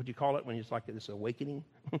 What'd you call it when it's like this awakening?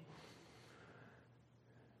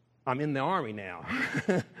 I'm in the Army now.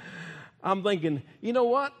 I'm thinking, you know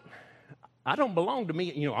what? I don't belong to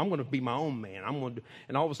me. I'm going to be my own man.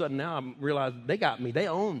 And all of a sudden now I realize they got me. They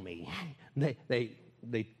own me.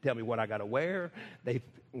 They tell me what I got to wear.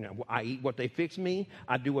 I eat what they fix me.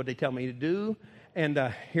 I do what they tell me to do. And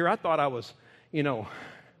here I thought I was,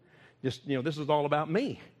 this is all about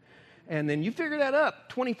me. And then you figure that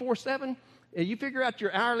up 24/7. And you figure out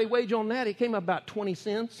your hourly wage on that, it came up about 20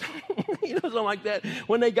 cents. Something like that.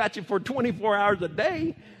 When they got you for 24 hours a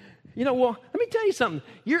day. Well, let me tell you something.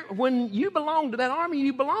 When you belong to that army,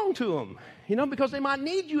 you belong to them. Because they might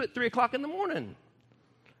need you at 3 o'clock in the morning.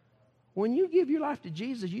 When you give your life to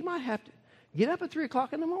Jesus, you might have to get up at 3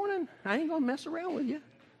 o'clock in the morning. I ain't going to mess around with you.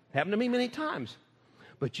 Happened to me many times.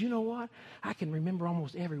 But you know what? I can remember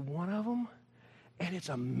almost every one of them. And it's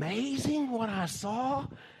amazing what I saw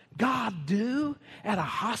God do at a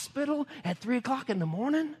hospital at 3 o'clock in the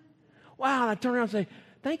morning. Wow, and I turn around and say,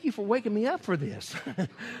 "Thank you for waking me up for this.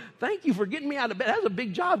 Thank you for getting me out of bed. That was a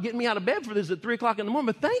big job getting me out of bed for this at 3 o'clock in the morning.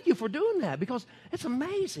 But thank you for doing that, because it's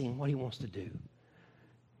amazing what he wants to do.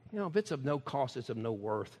 If it's of no cost, it's of no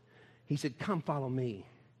worth. He said, "Come follow me.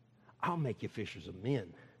 I'll make you fishers of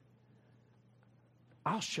men.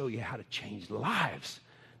 I'll show you how to change lives,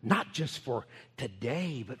 not just for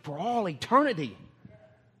today, but for all eternity."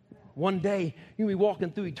 One day, you'll be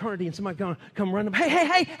walking through eternity and somebody gonna come running up.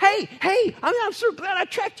 Hey, I'm so glad I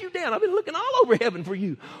tracked you down. I've been looking all over heaven for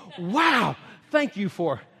you. Wow, thank you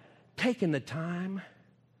for taking the time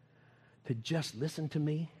to just listen to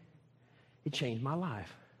me. It changed my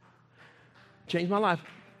life. Changed my life.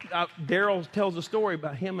 Daryl tells a story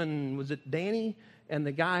about him and, was it Danny? And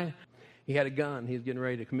the guy, He had a gun. He was getting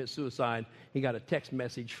ready to commit suicide. He got a text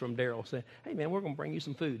message from Daryl saying, hey, man, we're going to bring you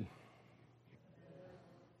some food.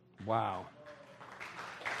 Wow.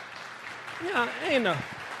 Yeah,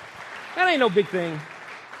 that ain't no big thing.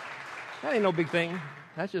 That ain't no big thing.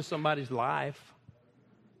 That's just somebody's life.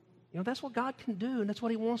 You know, that's what God can do, and that's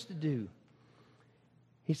what he wants to do.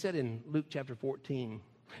 He said in Luke chapter 14,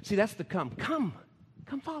 see, that's the come. Come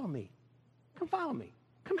follow me. Come follow me.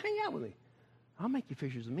 Come hang out with me. I'll make you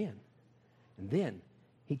fishers of men. And then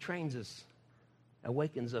he trains us,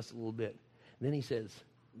 awakens us a little bit. And then he says,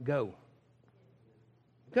 go.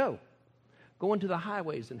 Go. Go into the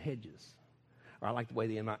highways and hedges. Or I like the way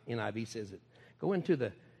the NIV says it. Go into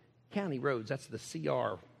the county roads. That's the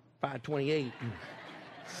CR 528 and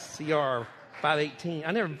CR 518.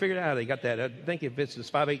 I never figured out how they got that. I think if it's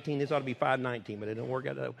just 518, this ought to be 519, but it don't work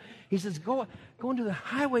out that way. He says, go into the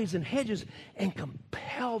highways and hedges and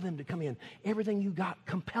compel them to come in. Everything you got,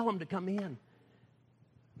 compel them to come in.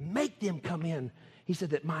 Make them come in. He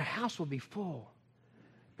said that my house will be full.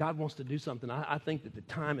 God wants to do something. I think that the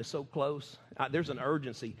time is so close. There's an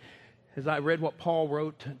urgency. As I read what Paul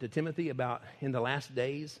wrote to Timothy about in the last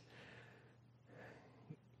days,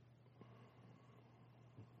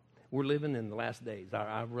 we're living in the last days.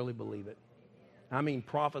 I really believe it. I mean,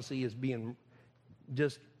 prophecy is being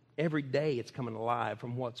just every day it's coming alive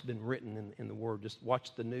from what's been written in the Word. Just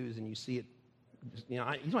watch the news and you see it. You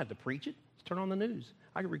don't have to preach it. Just turn on the news.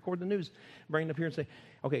 I can record the news, bring it up here and say,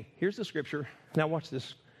 okay, here's the scripture. Now watch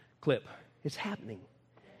this clip. It's happening.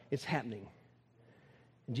 It's happening.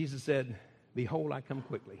 And Jesus said, behold, I come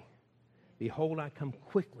quickly. Behold, I come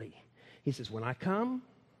quickly. He says, when I come,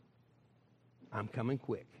 I'm coming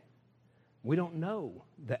quick. We don't know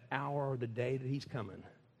the hour or the day that he's coming.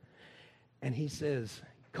 And he says,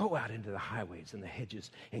 go out into the highways and the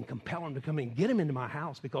hedges and compel them to come in. Get them into my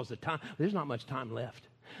house because there's not much time left.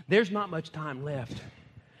 There's not much time left.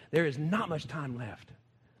 There is not much time left.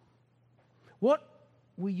 What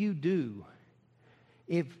will you do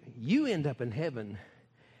if you end up in heaven?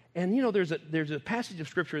 And you know, there's a passage of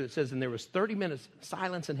scripture that says, and there was 30 minutes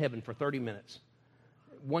silence in heaven for 30 minutes.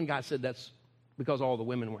 One guy said that's because all the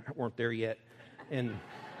women weren't there yet. And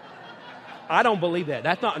I don't believe that.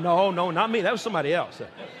 That's not, no, not me. That was somebody else.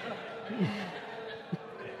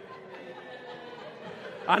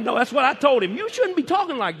 I know, that's what I told him. You shouldn't be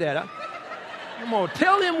talking like that. I'm going to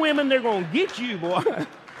tell them women they're going to get you, boy.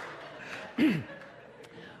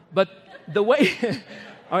 But the way,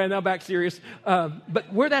 all right, now back serious.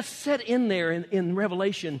 But where that's set in there in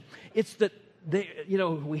Revelation, it's that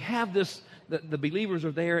we have this, the believers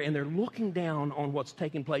are there and they're looking down on what's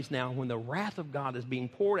taking place now when the wrath of God is being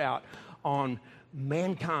poured out on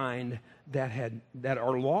mankind that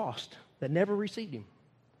are lost, that never received him.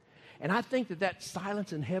 And I think that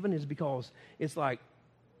silence in heaven is because it's like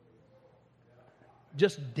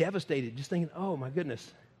just devastated, just thinking, oh my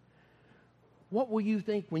goodness. What will you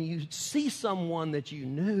think when you see someone that you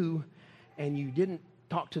knew and you didn't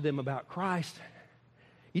talk to them about Christ?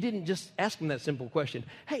 You didn't just ask them that simple question.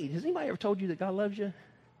 Hey, has anybody ever told you that God loves you?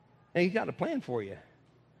 And he's got a plan for you.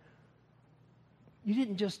 You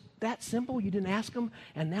didn't just, that simple, you didn't ask them,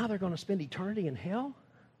 and now they're going to spend eternity in hell?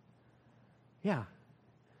 Yeah.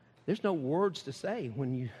 There's no words to say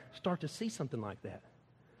when you start to see something like that.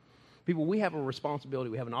 People, we have a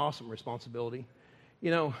responsibility. We have an awesome responsibility.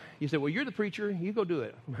 You know, you say, well, you're the preacher. You go do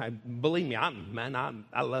it. Believe me,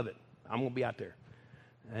 I love it. I'm going to be out there.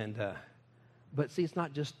 And, but see, it's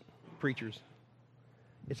not just preachers.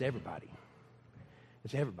 It's everybody.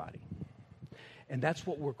 It's everybody. And that's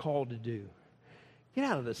what we're called to do. Get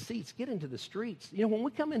out of the seats. Get into the streets. You know, when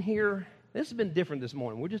we come in here, this has been different this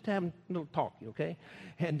morning. We're just having a little talk, okay?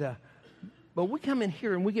 And but we come in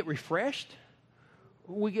here and we get refreshed.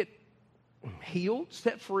 We get healed,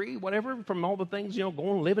 set free, whatever, from all the things,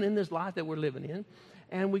 living in this life that we're living in.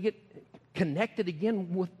 And we get connected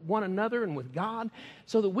again with one another and with God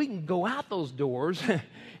so that we can go out those doors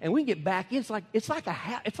and we can get back in. It's like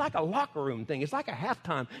a locker room thing. It's like a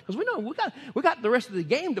halftime because we know we got the rest of the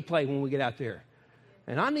game to play when we get out there.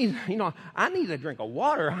 And I need a drink of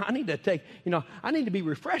water. I need to be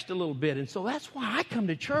refreshed a little bit. And so that's why I come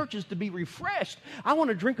to church, is to be refreshed. I want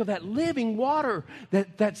to drink of that living water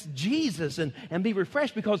that's Jesus and be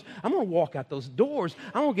refreshed, because I'm going to walk out those doors.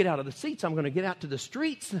 I'm going to get out of the seats. I'm going to get out to the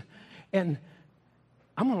streets. And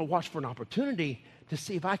I'm going to watch for an opportunity to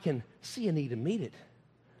see if I can see a need and meet it,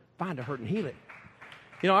 find a hurt and heal it.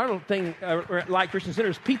 Our little thing, like Christian Center,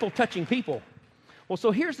 is people touching people. Well,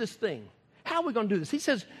 so here's this thing. How are we going to do this? He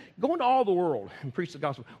says, go into all the world and preach the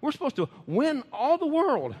gospel. We're supposed to win all the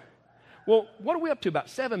world. Well, what are we up to? About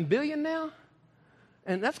 7 billion now?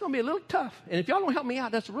 And that's going to be a little tough. And if y'all don't help me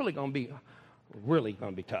out, that's really going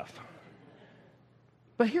to be tough.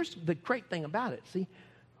 But here's the great thing about it. See,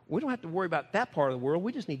 we don't have to worry about that part of the world.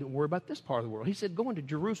 We just need to worry about this part of the world. He said, go into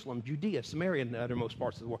Jerusalem, Judea, Samaria, and the uttermost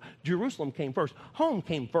parts of the world. Jerusalem came first. Home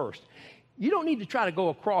came first. You don't need to try to go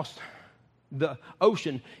across the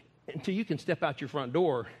ocean until you can step out your front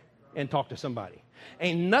door and talk to somebody.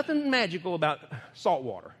 Ain't nothing magical about salt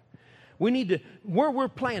water. We need to, where we're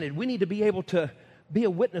planted, we need to be able to be a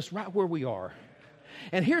witness right where we are.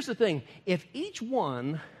 And here's the thing. If each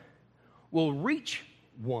one will reach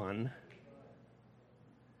one,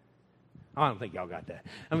 I don't think y'all got that.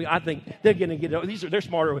 I mean, I think they're going to get it. They're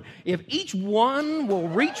smarter. If each one will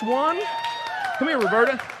reach one, come here,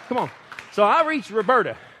 Roberta. Come on. So I reached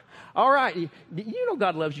Roberta. All right. You know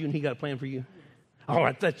God loves you and he got a plan for you. All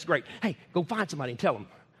right. That's great. Hey, go find somebody and tell them.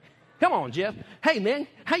 Come on, Jeff. Hey, man,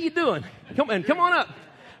 how you doing? Come on up.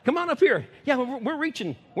 Come on up here. Yeah, we're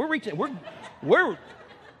reaching. We're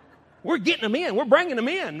getting them in. We're bringing them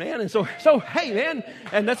in, man. And so hey, man,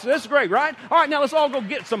 and that's great, right? All right, now let's all go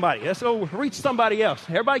get somebody. Let's go reach somebody else.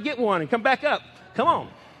 Everybody get one and come back up. Come on.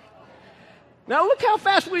 Now look how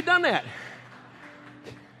fast we've done that.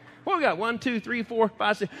 What we got? 1, 2, 3, 4,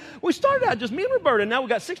 5, 6. We started out just me and Roberta. Now we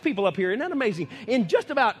got 6 people up here. Isn't that amazing? In just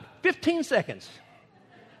about 15 seconds.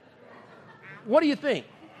 What do you think?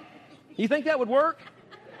 You think that would work?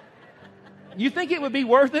 You think it would be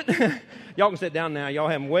worth it? Y'all can sit down now. Y'all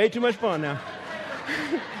having way too much fun now.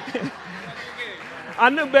 I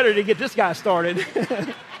knew better to get this guy started.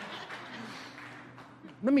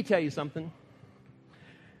 Let me tell you something.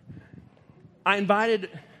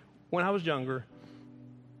 When I was younger,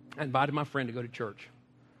 I invited my friend to go to church.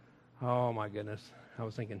 Oh, my goodness. I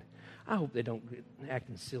was thinking, I hope they don't get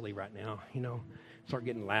acting silly right now, start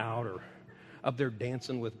getting loud or up there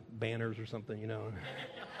dancing with banners or something,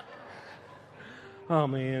 Oh,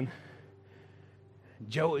 man.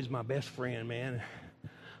 Joey's my best friend, man.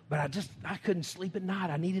 But I couldn't sleep at night.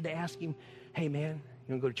 I needed to ask him, hey, man,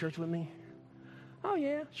 you want to go to church with me? Oh,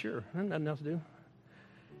 yeah, sure. I have nothing else to do.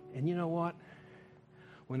 And you know what?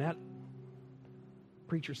 When that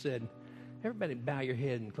preacher said, everybody bow your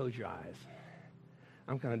head and close your eyes,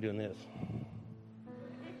 I'm kind of doing this.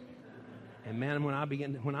 And man,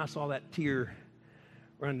 when I saw that tear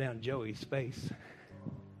run down Joey's face,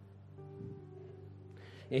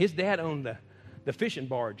 and his dad owned the fishing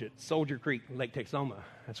barge at Soldier Creek, Lake Texoma.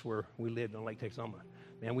 That's where we lived on Lake Texoma.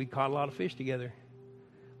 Man, we caught a lot of fish together.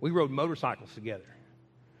 We rode motorcycles together.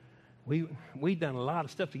 We done a lot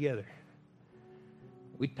of stuff together.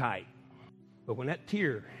 We tight. But when that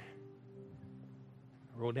tear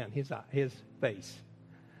rolled down his face,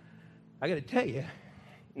 I got to tell you,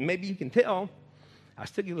 maybe you can tell, I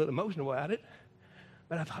still get a little emotional about it,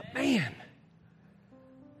 but I thought, man.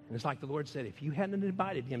 And it's like the Lord said, if you hadn't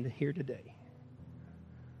invited him to here today,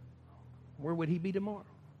 where would he be tomorrow?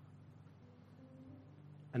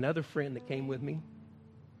 Another friend that came with me,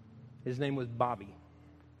 his name was Bobby.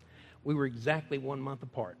 We were exactly 1 month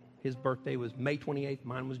apart. His birthday was May 28th.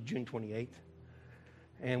 Mine was June 28th.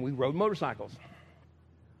 And we rode motorcycles.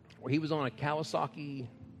 He was on a Kawasaki,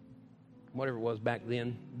 whatever it was back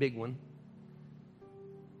then, big one.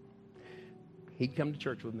 He'd come to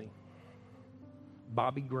church with me.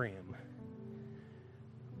 Bobby Graham.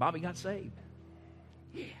 Bobby got saved.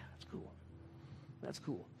 Yeah, that's cool. That's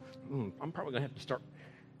cool. I'm probably going to have to start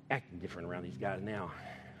acting different around these guys now.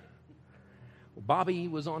 Well, Bobby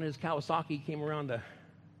was on his Kawasaki, came around a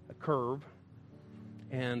curve,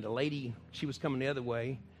 and a lady, she was coming the other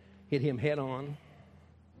way, hit him head on,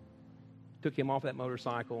 took him off that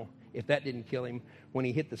motorcycle. If that didn't kill him, when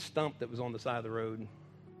he hit the stump that was on the side of the road,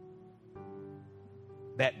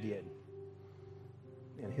 that did.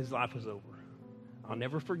 And his life was over. I'll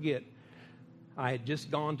never forget, I had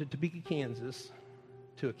just gone to Topeka, Kansas,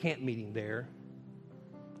 to a camp meeting there.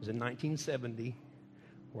 It was in 1970,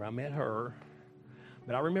 where I met her.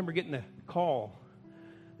 But I remember getting a call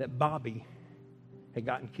that Bobby had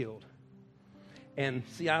gotten killed. And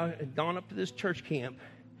see, I had gone up to this church camp.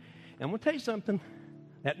 And I'm going to tell you something.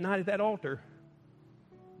 That night at that altar,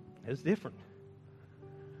 it was different.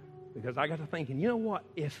 Because I got to thinking, you know what?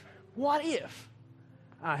 What if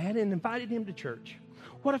I hadn't invited him to church?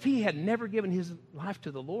 What if he had never given his life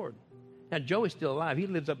to the Lord? Now, Joey's still alive. He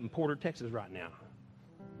lives up in Porter, Texas right now.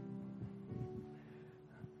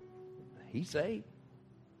 He's saved.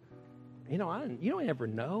 You don't ever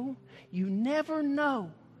know. You never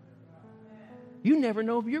know. You never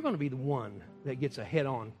know if you're going to be the one that gets a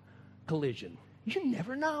head-on collision. You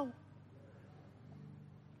never know.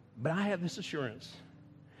 But I have this assurance.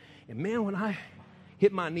 And man, when I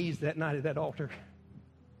hit my knees that night at that altar,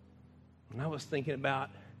 And I was thinking about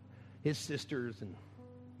his sisters and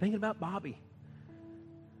thinking about Bobby.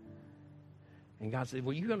 And God said,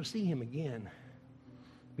 well, you're going to see him again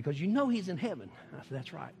because you know he's in heaven. I said,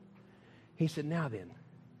 that's right. He said, now then,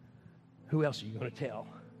 who else are you going to tell?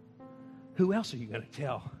 Who else are you going to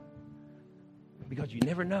tell? Because you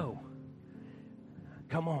never know.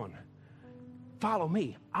 Come on. Follow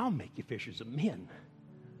me. I'll make you fishers of men.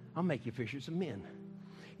 I'll make you fishers of men.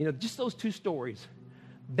 You know, just those two stories,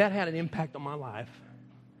 that had an impact on my life.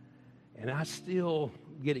 And I still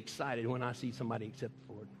get excited when I see somebody accept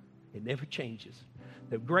the Lord. It never changes.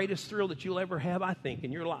 The greatest thrill that you'll ever have, I think,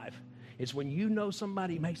 in your life is when you know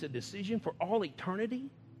somebody makes a decision for all eternity.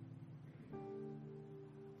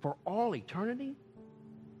 For all eternity.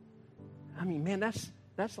 I mean, man, that's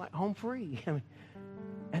like home free. I mean,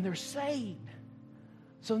 and they're saved.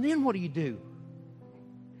 So then what do?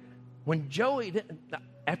 When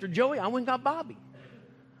after Joey, I went and got Bobby.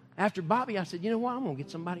 After Bobby, I said, you know what? I'm going to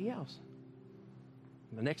get somebody else.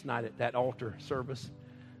 The next night at that altar service,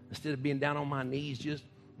 instead of being down on my knees just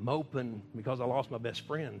moping because I lost my best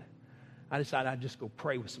friend, I decided I'd just go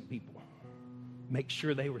pray with some people, make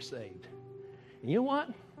sure they were saved. And you know what?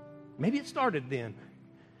 Maybe it started then.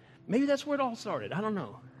 Maybe that's where it all started. I don't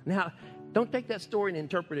know. Now, don't take that story and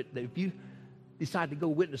interpret it that if you decide to go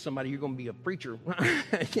witness somebody, you're going to be a preacher.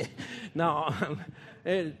 No,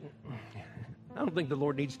 I don't think the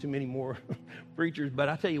Lord needs too many more preachers, but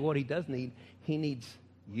I tell you what he does need. He needs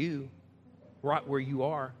you right where you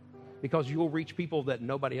are because you'll reach people that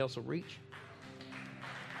nobody else will reach.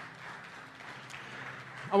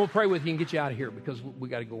 I'm going to pray with you and get you out of here because we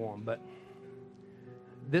got to go on, but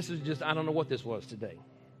this is just, I don't know what this was today,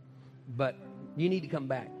 but you need to come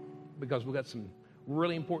back because we've got some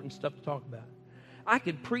really important stuff to talk about. I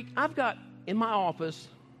could preach. I've got in my office,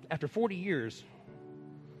 after 40 years,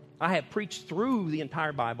 I have preached through the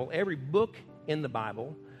entire Bible, every book in the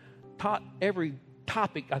Bible, taught every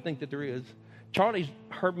topic I think that there is. Charlie's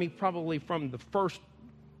heard me probably from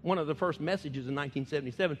one of the first messages in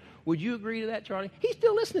 1977. Would you agree to that, Charlie? He's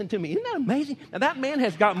still listening to me. Isn't that amazing? Now, that man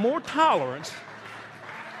has got more tolerance.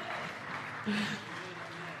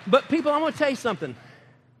 But people, I'm going to tell you something.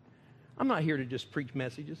 I'm not here to just preach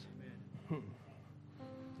messages.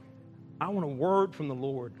 I want a word from the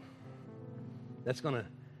Lord that's going to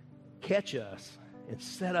catch us and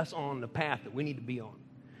set us on the path that we need to be on.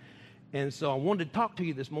 And so I wanted to talk to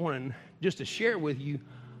you this morning just to share with you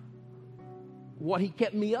what he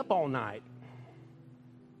kept me up all night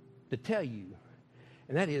to tell you.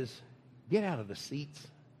 And that is, get out of the seats.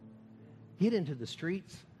 Get into the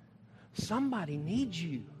streets. Somebody needs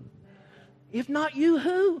you. If not you,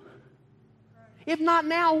 who? If not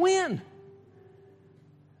now, when?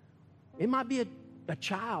 It might be a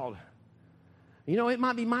child. You know, it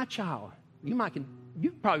might be my child. You can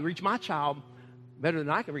probably reach my child better than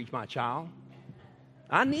I can reach my child.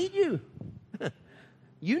 I need you.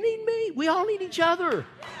 You need me. We all need each other.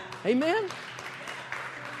 Amen?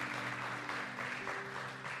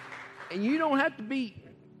 And you don't have to be,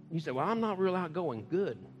 you say, well, I'm not real outgoing.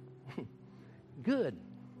 Good. Good.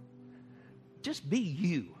 Just be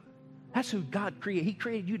you. That's who God created. He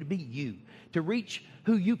created you to be you, to reach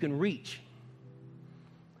who you can reach.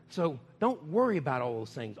 So don't worry about all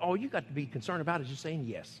those things. All you got to be concerned about is just saying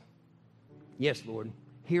yes. Yes, Lord.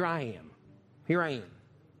 Here I am. Here I am.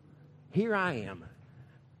 Here I am.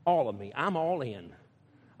 All of me. I'm all in.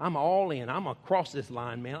 I'm all in. I'm going to cross this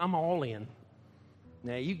line, man. I'm all in.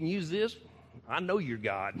 Now, you can use this. I know you're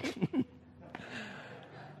God.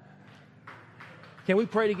 Can we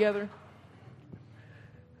pray together?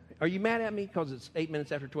 Are you mad at me because it's 8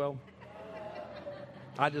 minutes after 12?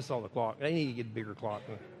 I just saw the clock. They need to get a bigger clock.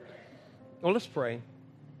 Well, let's pray.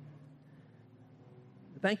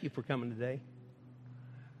 Thank you for coming today.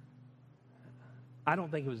 I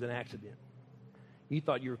don't think it was an accident. You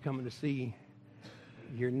thought you were coming to see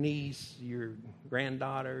your niece, your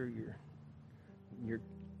granddaughter, your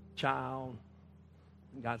child.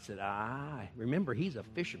 God said, remember, he's a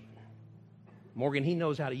fisherman. Morgan, he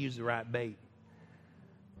knows how to use the right bait.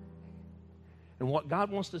 And what God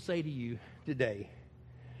wants to say to you today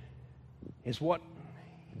is what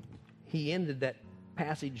he ended that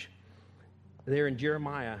passage there in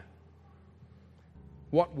Jeremiah.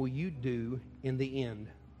 What will you do in the end?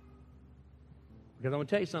 Because I'm going to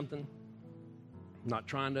tell you something. I'm not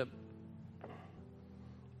trying to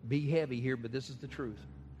be heavy here, but this is the truth.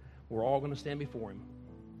 We're all going to stand before him.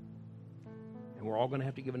 And we're all going to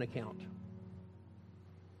have to give an account.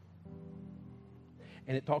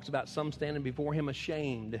 And it talks about some standing before him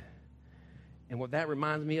ashamed. And what that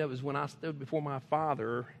reminds me of is when I stood before my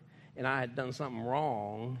father and I had done something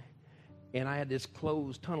wrong And I had this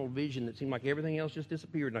closed tunnel vision that seemed like everything else just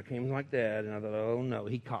disappeared. And I came like that, and I thought, oh, no,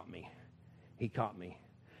 he caught me. He caught me.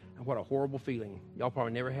 And what a horrible feeling. Y'all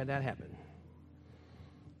probably never had that happen.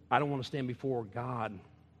 I don't want to stand before God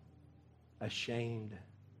ashamed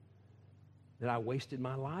that I wasted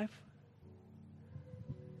my life.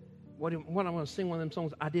 What I'm going to sing one of them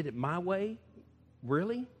songs, I did it my way?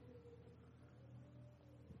 Really?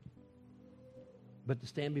 But to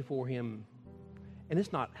stand before him, and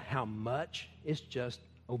it's not how much, it's just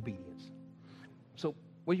obedience. So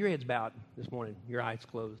with your heads bowed this morning, your eyes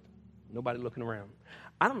closed, nobody looking around.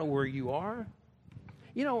 I don't know where you are.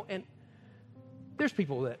 You know, and there's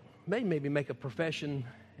people that they maybe make a profession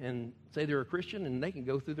and say they're a Christian, and they can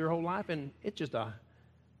go through their whole life, and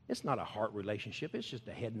it's not a heart relationship. It's just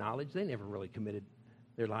a head knowledge. They never really committed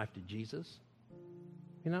their life to Jesus.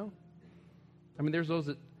 You know? I mean, there's those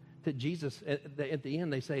that to Jesus, at the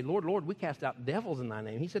end, they say, Lord, Lord, we cast out devils in thy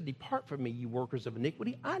name. He said, depart from me, you workers of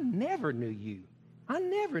iniquity. I never knew you. I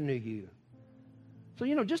never knew you. So,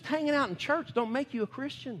 you know, just hanging out in church don't make you a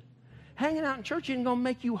Christian. Hanging out in church isn't going to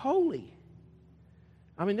make you holy.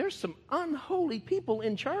 I mean, there's some unholy people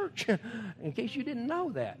in church, in case you didn't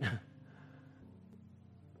know that.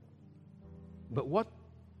 But what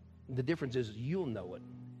the difference is, you'll know it.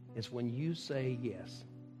 It's when you say yes.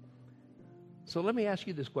 So let me ask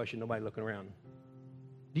you this question, nobody looking around.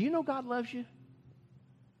 Do you know God loves you?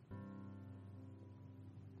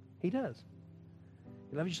 He does.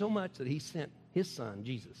 He loves you so much that he sent his son,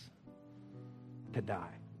 Jesus, to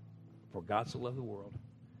die. For God so loved the world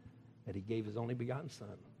that he gave his only begotten son,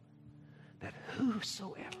 that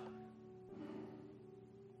whosoever,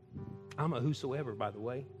 I'm a whosoever, by the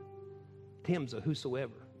way. Tim's a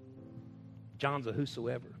whosoever. John's a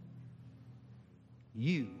whosoever.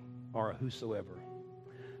 You are a whosoever.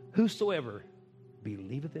 Whosoever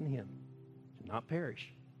believeth in him shall not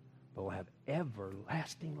perish, but will have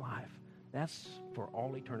everlasting life. That's for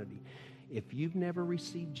all eternity. If you've never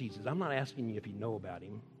received Jesus, I'm not asking you if you know about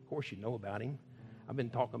him. Of course you know about him. I've been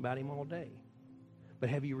talking about him all day. But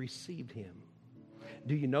have you received him?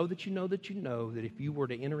 Do you know that you know that you know that if you were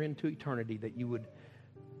to enter into eternity that you would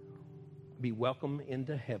be welcome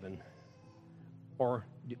into heaven? Or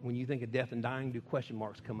when you think of death and dying, do question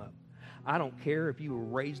marks come up? I don't care if you were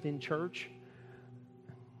raised in church.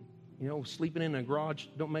 You know, sleeping in a garage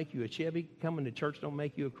don't make you a Chevy. Coming to church don't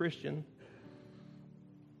make you a Christian.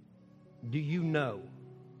 Do you know?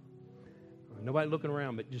 Nobody looking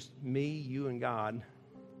around, but just me, you, and God,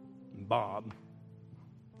 and Bob.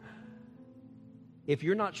 If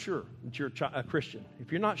you're not sure that you're a Christian,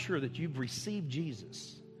 if you're not sure that you've received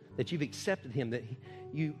Jesus, that you've accepted him, that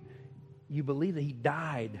you believe that he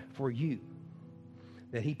died for you,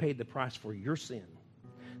 that he paid the price for your sin,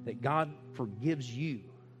 that God forgives you,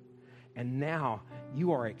 and now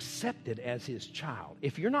you are accepted as his child.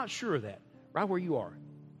 If you're not sure of that, right where you are,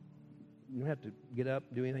 you don't have to get up,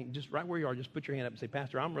 do anything. Just right where you are, just put your hand up and say,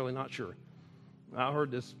 Pastor, I'm really not sure. I heard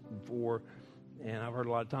this before, and I've heard a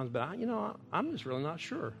lot of times, but I'm just really not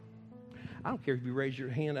sure. I don't care if you raise your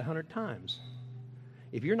hand 100 times.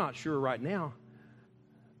 If you're not sure right now,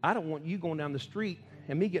 I don't want you going down the street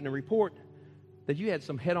and me getting a report that you had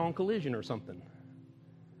some head-on collision or something.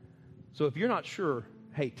 So if you're not sure,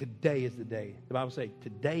 hey, today is the day. The Bible says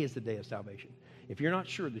today is the day of salvation. If you're not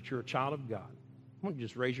sure that you're a child of God, why don't you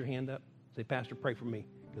just raise your hand up? Say, Pastor, pray for me,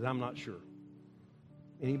 because I'm not sure.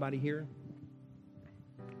 Anybody here?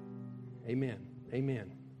 Amen.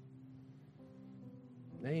 Amen.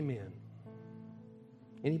 Amen.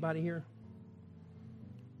 Anybody here?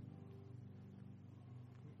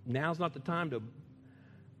 Now's not the time to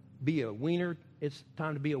be a wiener. It's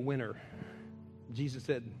time to be a winner. Jesus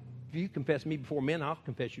said, if you confess me before men, I'll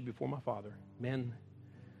confess you before my Father. Men,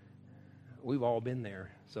 we've all been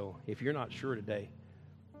there. So if you're not sure today,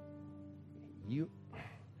 you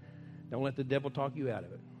don't let the devil talk you out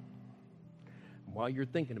of it. While you're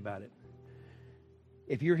thinking about it,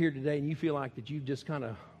 if you're here today and you feel like that you've just kind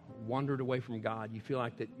of wandered away from God, you feel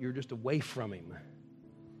like that you're just away from him,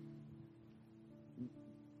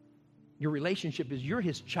 your relationship is you're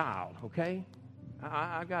his child, okay?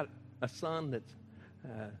 I got a son that's,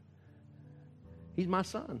 he's my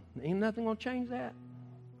son. Ain't nothing going to change that.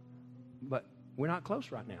 But we're not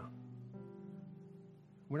close right now.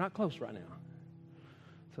 We're not close right now.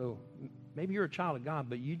 So maybe you're a child of God,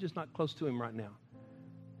 but you're just not close to him right now.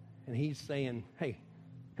 And he's saying, hey,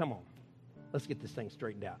 come on. Let's get this thing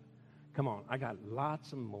straightened out. Come on. I got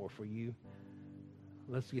lots of more for you.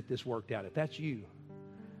 Let's get this worked out. If that's you,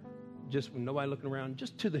 just when nobody looking around,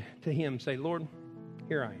 just to him say, Lord,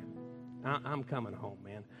 here I am. I'm coming home,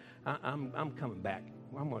 man. I'm coming back.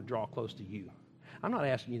 I'm going to draw close to you. I'm not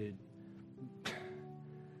asking you to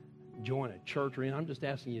join a church or anything. I'm just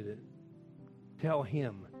asking you to tell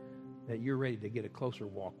him that you're ready to get a closer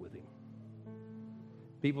walk with him.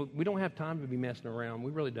 People, we don't have time to be messing around.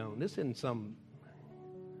 We really don't. This isn't some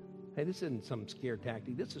scare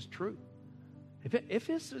tactic. This is true. If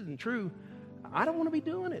this isn't true, I don't want to be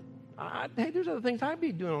doing it. Hey, there's other things I'd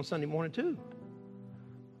be doing on Sunday morning too.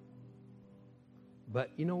 But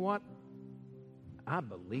you know what? I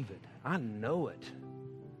believe it. I know it.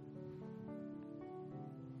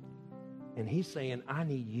 And he's saying, I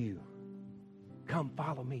need you. Come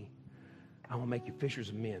follow me. I will make you fishers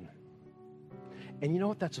of men. And you know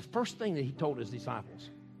what? That's the first thing that he told his disciples.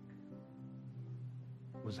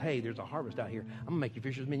 Was, hey, there's a harvest out here. I'm going to make you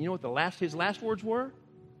fishers of men. You know what his last words were?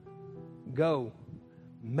 Go,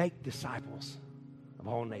 make disciples of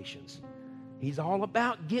all nations. He's all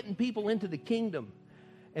about getting people into the kingdom.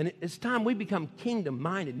 And it's time we become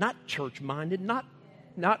kingdom-minded, not church-minded, not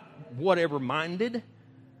whatever-minded,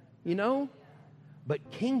 you know,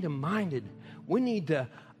 but kingdom-minded. We need to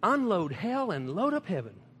unload hell and load up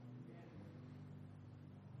heaven.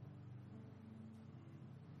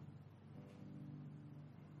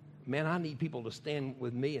 Man, I need people to stand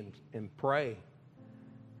with me and pray.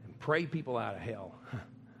 And pray people out of hell.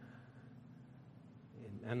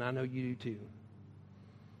 And I know you do too.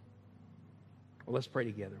 Well, let's pray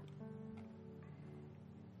together.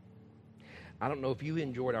 I don't know if you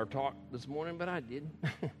enjoyed our talk this morning, but I did.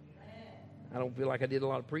 I don't feel like I did a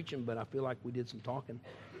lot of preaching, but I feel like we did some talking.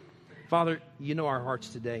 Father, you know our hearts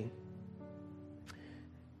today.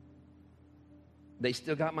 They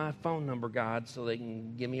still got my phone number, God, so they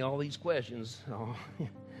can give me all these questions. Oh,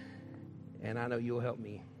 and I know you'll help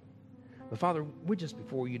me. But Father, we're just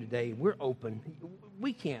before you today. We're open.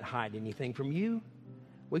 We can't hide anything from you.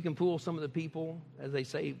 We can fool some of the people, as they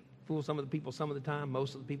say, fool some of the people some of the time,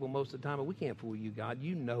 most of the people most of the time, but we can't fool you, God.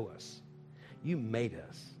 You know us. You made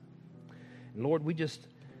us. And Lord, we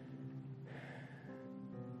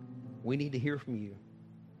need to hear from you.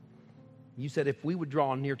 You said if we would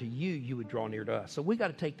draw near to you, you would draw near to us. So we got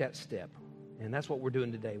to take that step. And that's what we're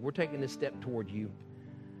doing today. We're taking this step toward you.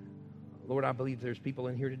 Lord, I believe there's people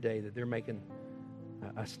in here today that they're making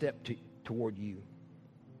a step toward you.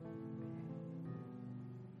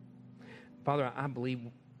 Father, I believe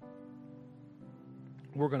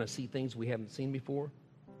we're going to see things we haven't seen before.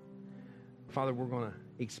 Father, we're going to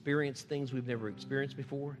experience things we've never experienced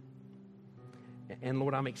before. And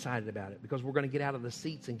Lord, I'm excited about it because we're going to get out of the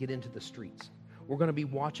seats and get into the streets. We're going to be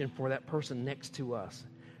watching for that person next to us,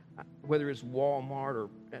 whether it's Walmart or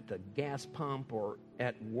at the gas pump or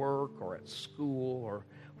at work or at school or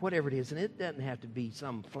whatever it is. And it doesn't have to be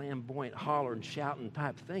some flamboyant hollering, shouting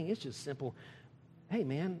type thing. It's just simple. Hey,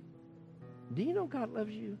 man, do you know God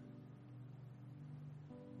loves you?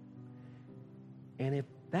 And if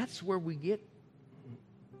that's where we get,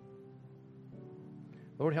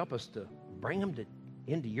 Lord, help us to bring them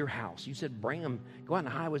into your house. You said bring them, go out in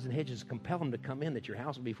the highways and hedges, compel them to come in that your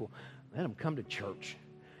house will be full. Let them come to church.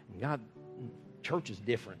 And God, church is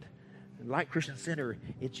different. And like Christian Center,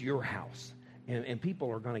 it's your house. And people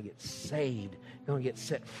are going to get saved, going to get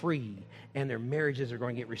set free, and their marriages are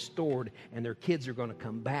going to get restored, and their kids are going to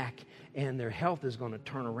come back, and their health is going to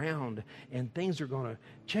turn around, and things are going to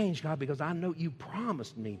change, God, because I know you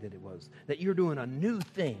promised me that you're doing a new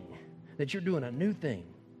thing,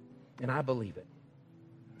 and I believe it.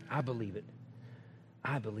 I believe it.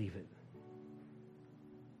 I believe it.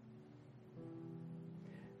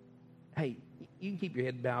 Hey, you can keep your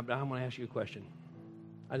head bowed, but I'm going to ask you a question.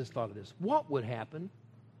 I just thought of this. What would happen?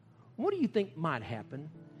 What do you think might happen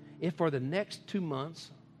if for the next 2 months,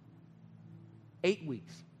 8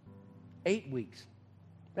 weeks,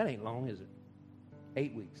 that ain't long, is it?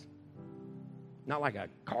 8 weeks. Not like a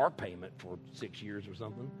car payment for 6 years or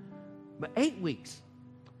something, but 8 weeks.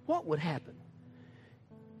 What would happen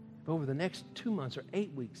if over the next 2 months or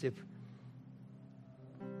 8 weeks, if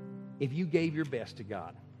you gave your best to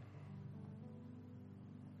God?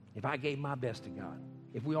 If I gave my best to God?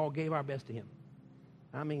 If we all gave our best to Him?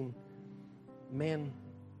 I mean, man,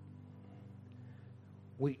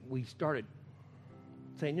 we started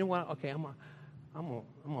saying, you know what? Okay, I'm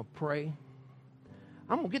gonna pray.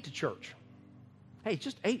 I'm gonna get to church. Hey, it's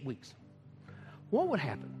just 8 weeks. What would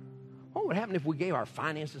happen? What would happen if we gave our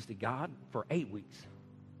finances to God for 8 weeks?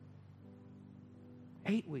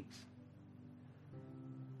 8 weeks.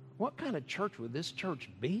 What kind of church would this church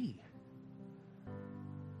be?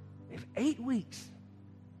 If 8 weeks,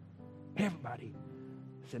 everybody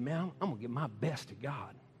said, man, I'm going to give my best to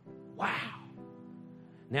God. Wow.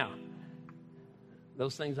 Now,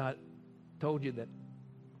 those things I told you that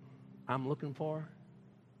I'm looking for,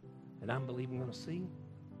 and I'm believing going to see,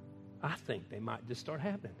 I think they might just start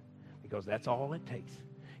happening. Because that's all it takes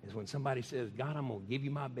is when somebody says, God, I'm going to give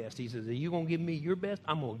you my best. He says, are you going to give me your best?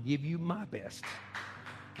 I'm going to give you my best.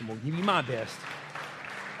 I'm going to give you my best.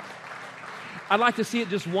 I'd like to see it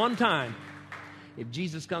just one time. If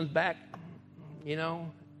Jesus comes back,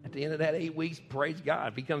 at the end of that 8 weeks, praise God.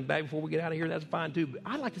 If he comes back before we get out of here, that's fine too. But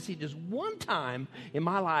I'd like to see it just one time in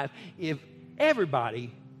my life if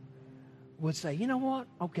everybody would say, you know what?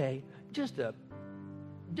 Okay, just that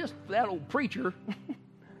old preacher.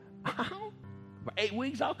 For 8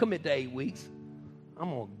 weeks, I'll commit to 8 weeks. I'm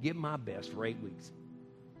going to give my best for 8 weeks.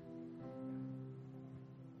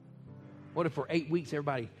 What if for 8 weeks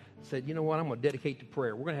everybody said, you know what, I'm going to dedicate to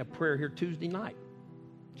prayer. We're going to have prayer here Tuesday night.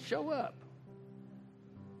 Show up.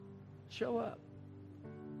 Show up.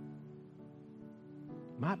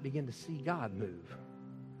 Might begin to see God move.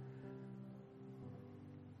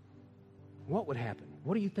 What would happen?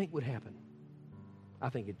 What do you think would happen? I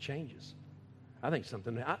think it changes. I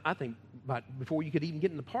think before you could even get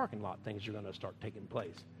in the parking lot, things are going to start taking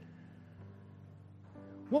place.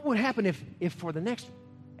 What would happen if for the next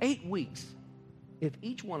 8 weeks, if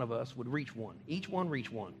each one of us would reach one, each one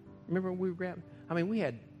reach one? Remember when we were grabbing? We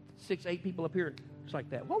had 6, 8 people up here just like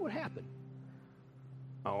that. What would happen?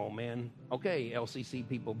 Oh, man. Okay, LCC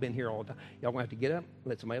people been here all the time. Y'all going to have to get up,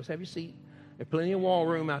 let somebody else have your seat. There's plenty of wall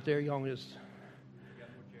room out there. Y'all just...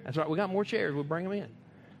 That's right. We got more chairs. We'll bring them in.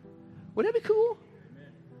 Wouldn't that be cool?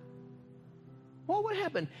 Amen. What would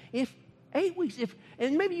happen if 8 weeks,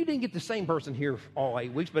 and maybe you didn't get the same person here all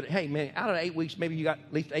 8 weeks, but hey, man, out of 8 weeks, maybe you got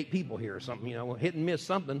at least 8 people here or something, hit and miss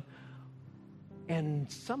something,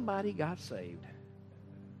 and somebody got saved.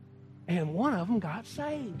 And one of them got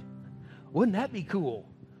saved. Wouldn't that be cool?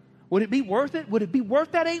 Would it be worth it? Would it be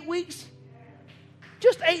worth that 8 weeks?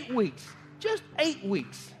 Just 8 weeks. Just 8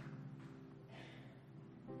 weeks.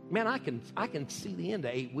 Man, I can see the end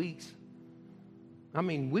of 8 weeks.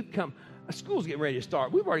 School's getting ready to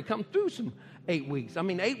start. We've already come through some 8 weeks.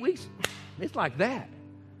 8 weeks, it's like that.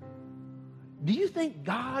 Do you think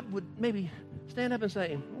God would maybe stand up and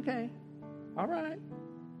say, okay, all right,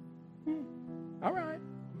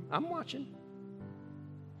 I'm watching.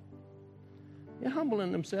 They're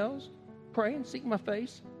humbling themselves, praying, seeking my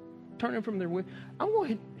face, turning from their way. I'm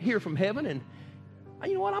going to hear from heaven, and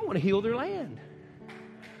you know what? I'm going to heal their land.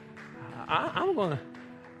 I'm going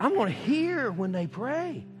to hear when they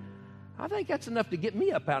pray. I think that's enough to get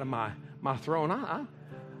me up out of my throne.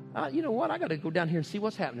 You know what? I got to go down here and see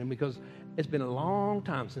what's happening, because it's been a long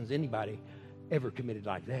time since anybody ever committed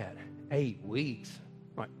like that. 8 weeks.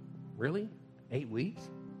 Like, really? 8 weeks?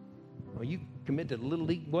 Well, you commit to the Little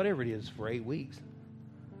League, whatever it is, for 8 weeks.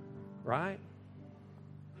 Right?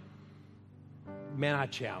 Man, I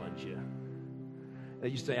challenge you.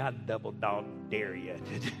 You say, I double dog dare you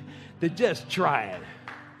to just try it.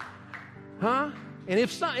 Huh? And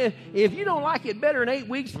if you don't like it better in 8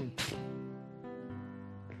 weeks,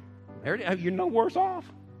 you're no worse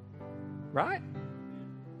off. Right?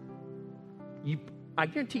 I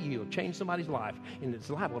guarantee you'll change somebody's life, and it's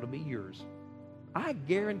liable to be yours. I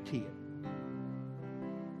guarantee it.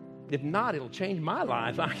 If not, it'll change my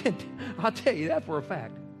life. I'll tell you that for a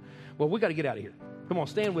fact. Well, we got to get out of here. Come on,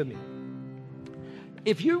 stand with me.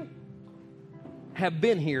 If you have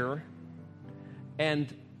been here,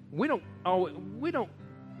 and we don't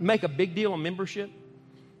make a big deal of membership,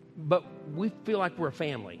 but we feel like we're a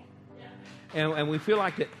family, and we feel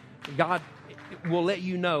like that God will let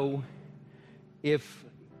you know if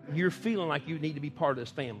you're feeling like you need to be part of this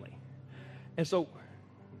family. And so,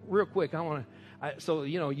 real quick, you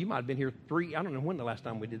might have been here I don't know when the last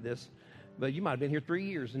time we did this, but you might have been here 3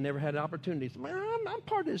 years and never had an opportunity. So, man, I'm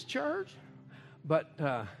part of this church. But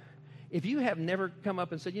if you have never come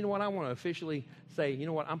up and said, you know what, I want to officially say, you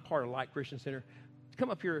know what, I'm part of Light Christian Center, come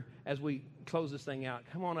up here as we close this thing out.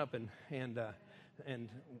 Come on up and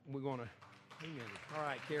we're going to. Amen. All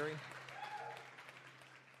right, Carrie.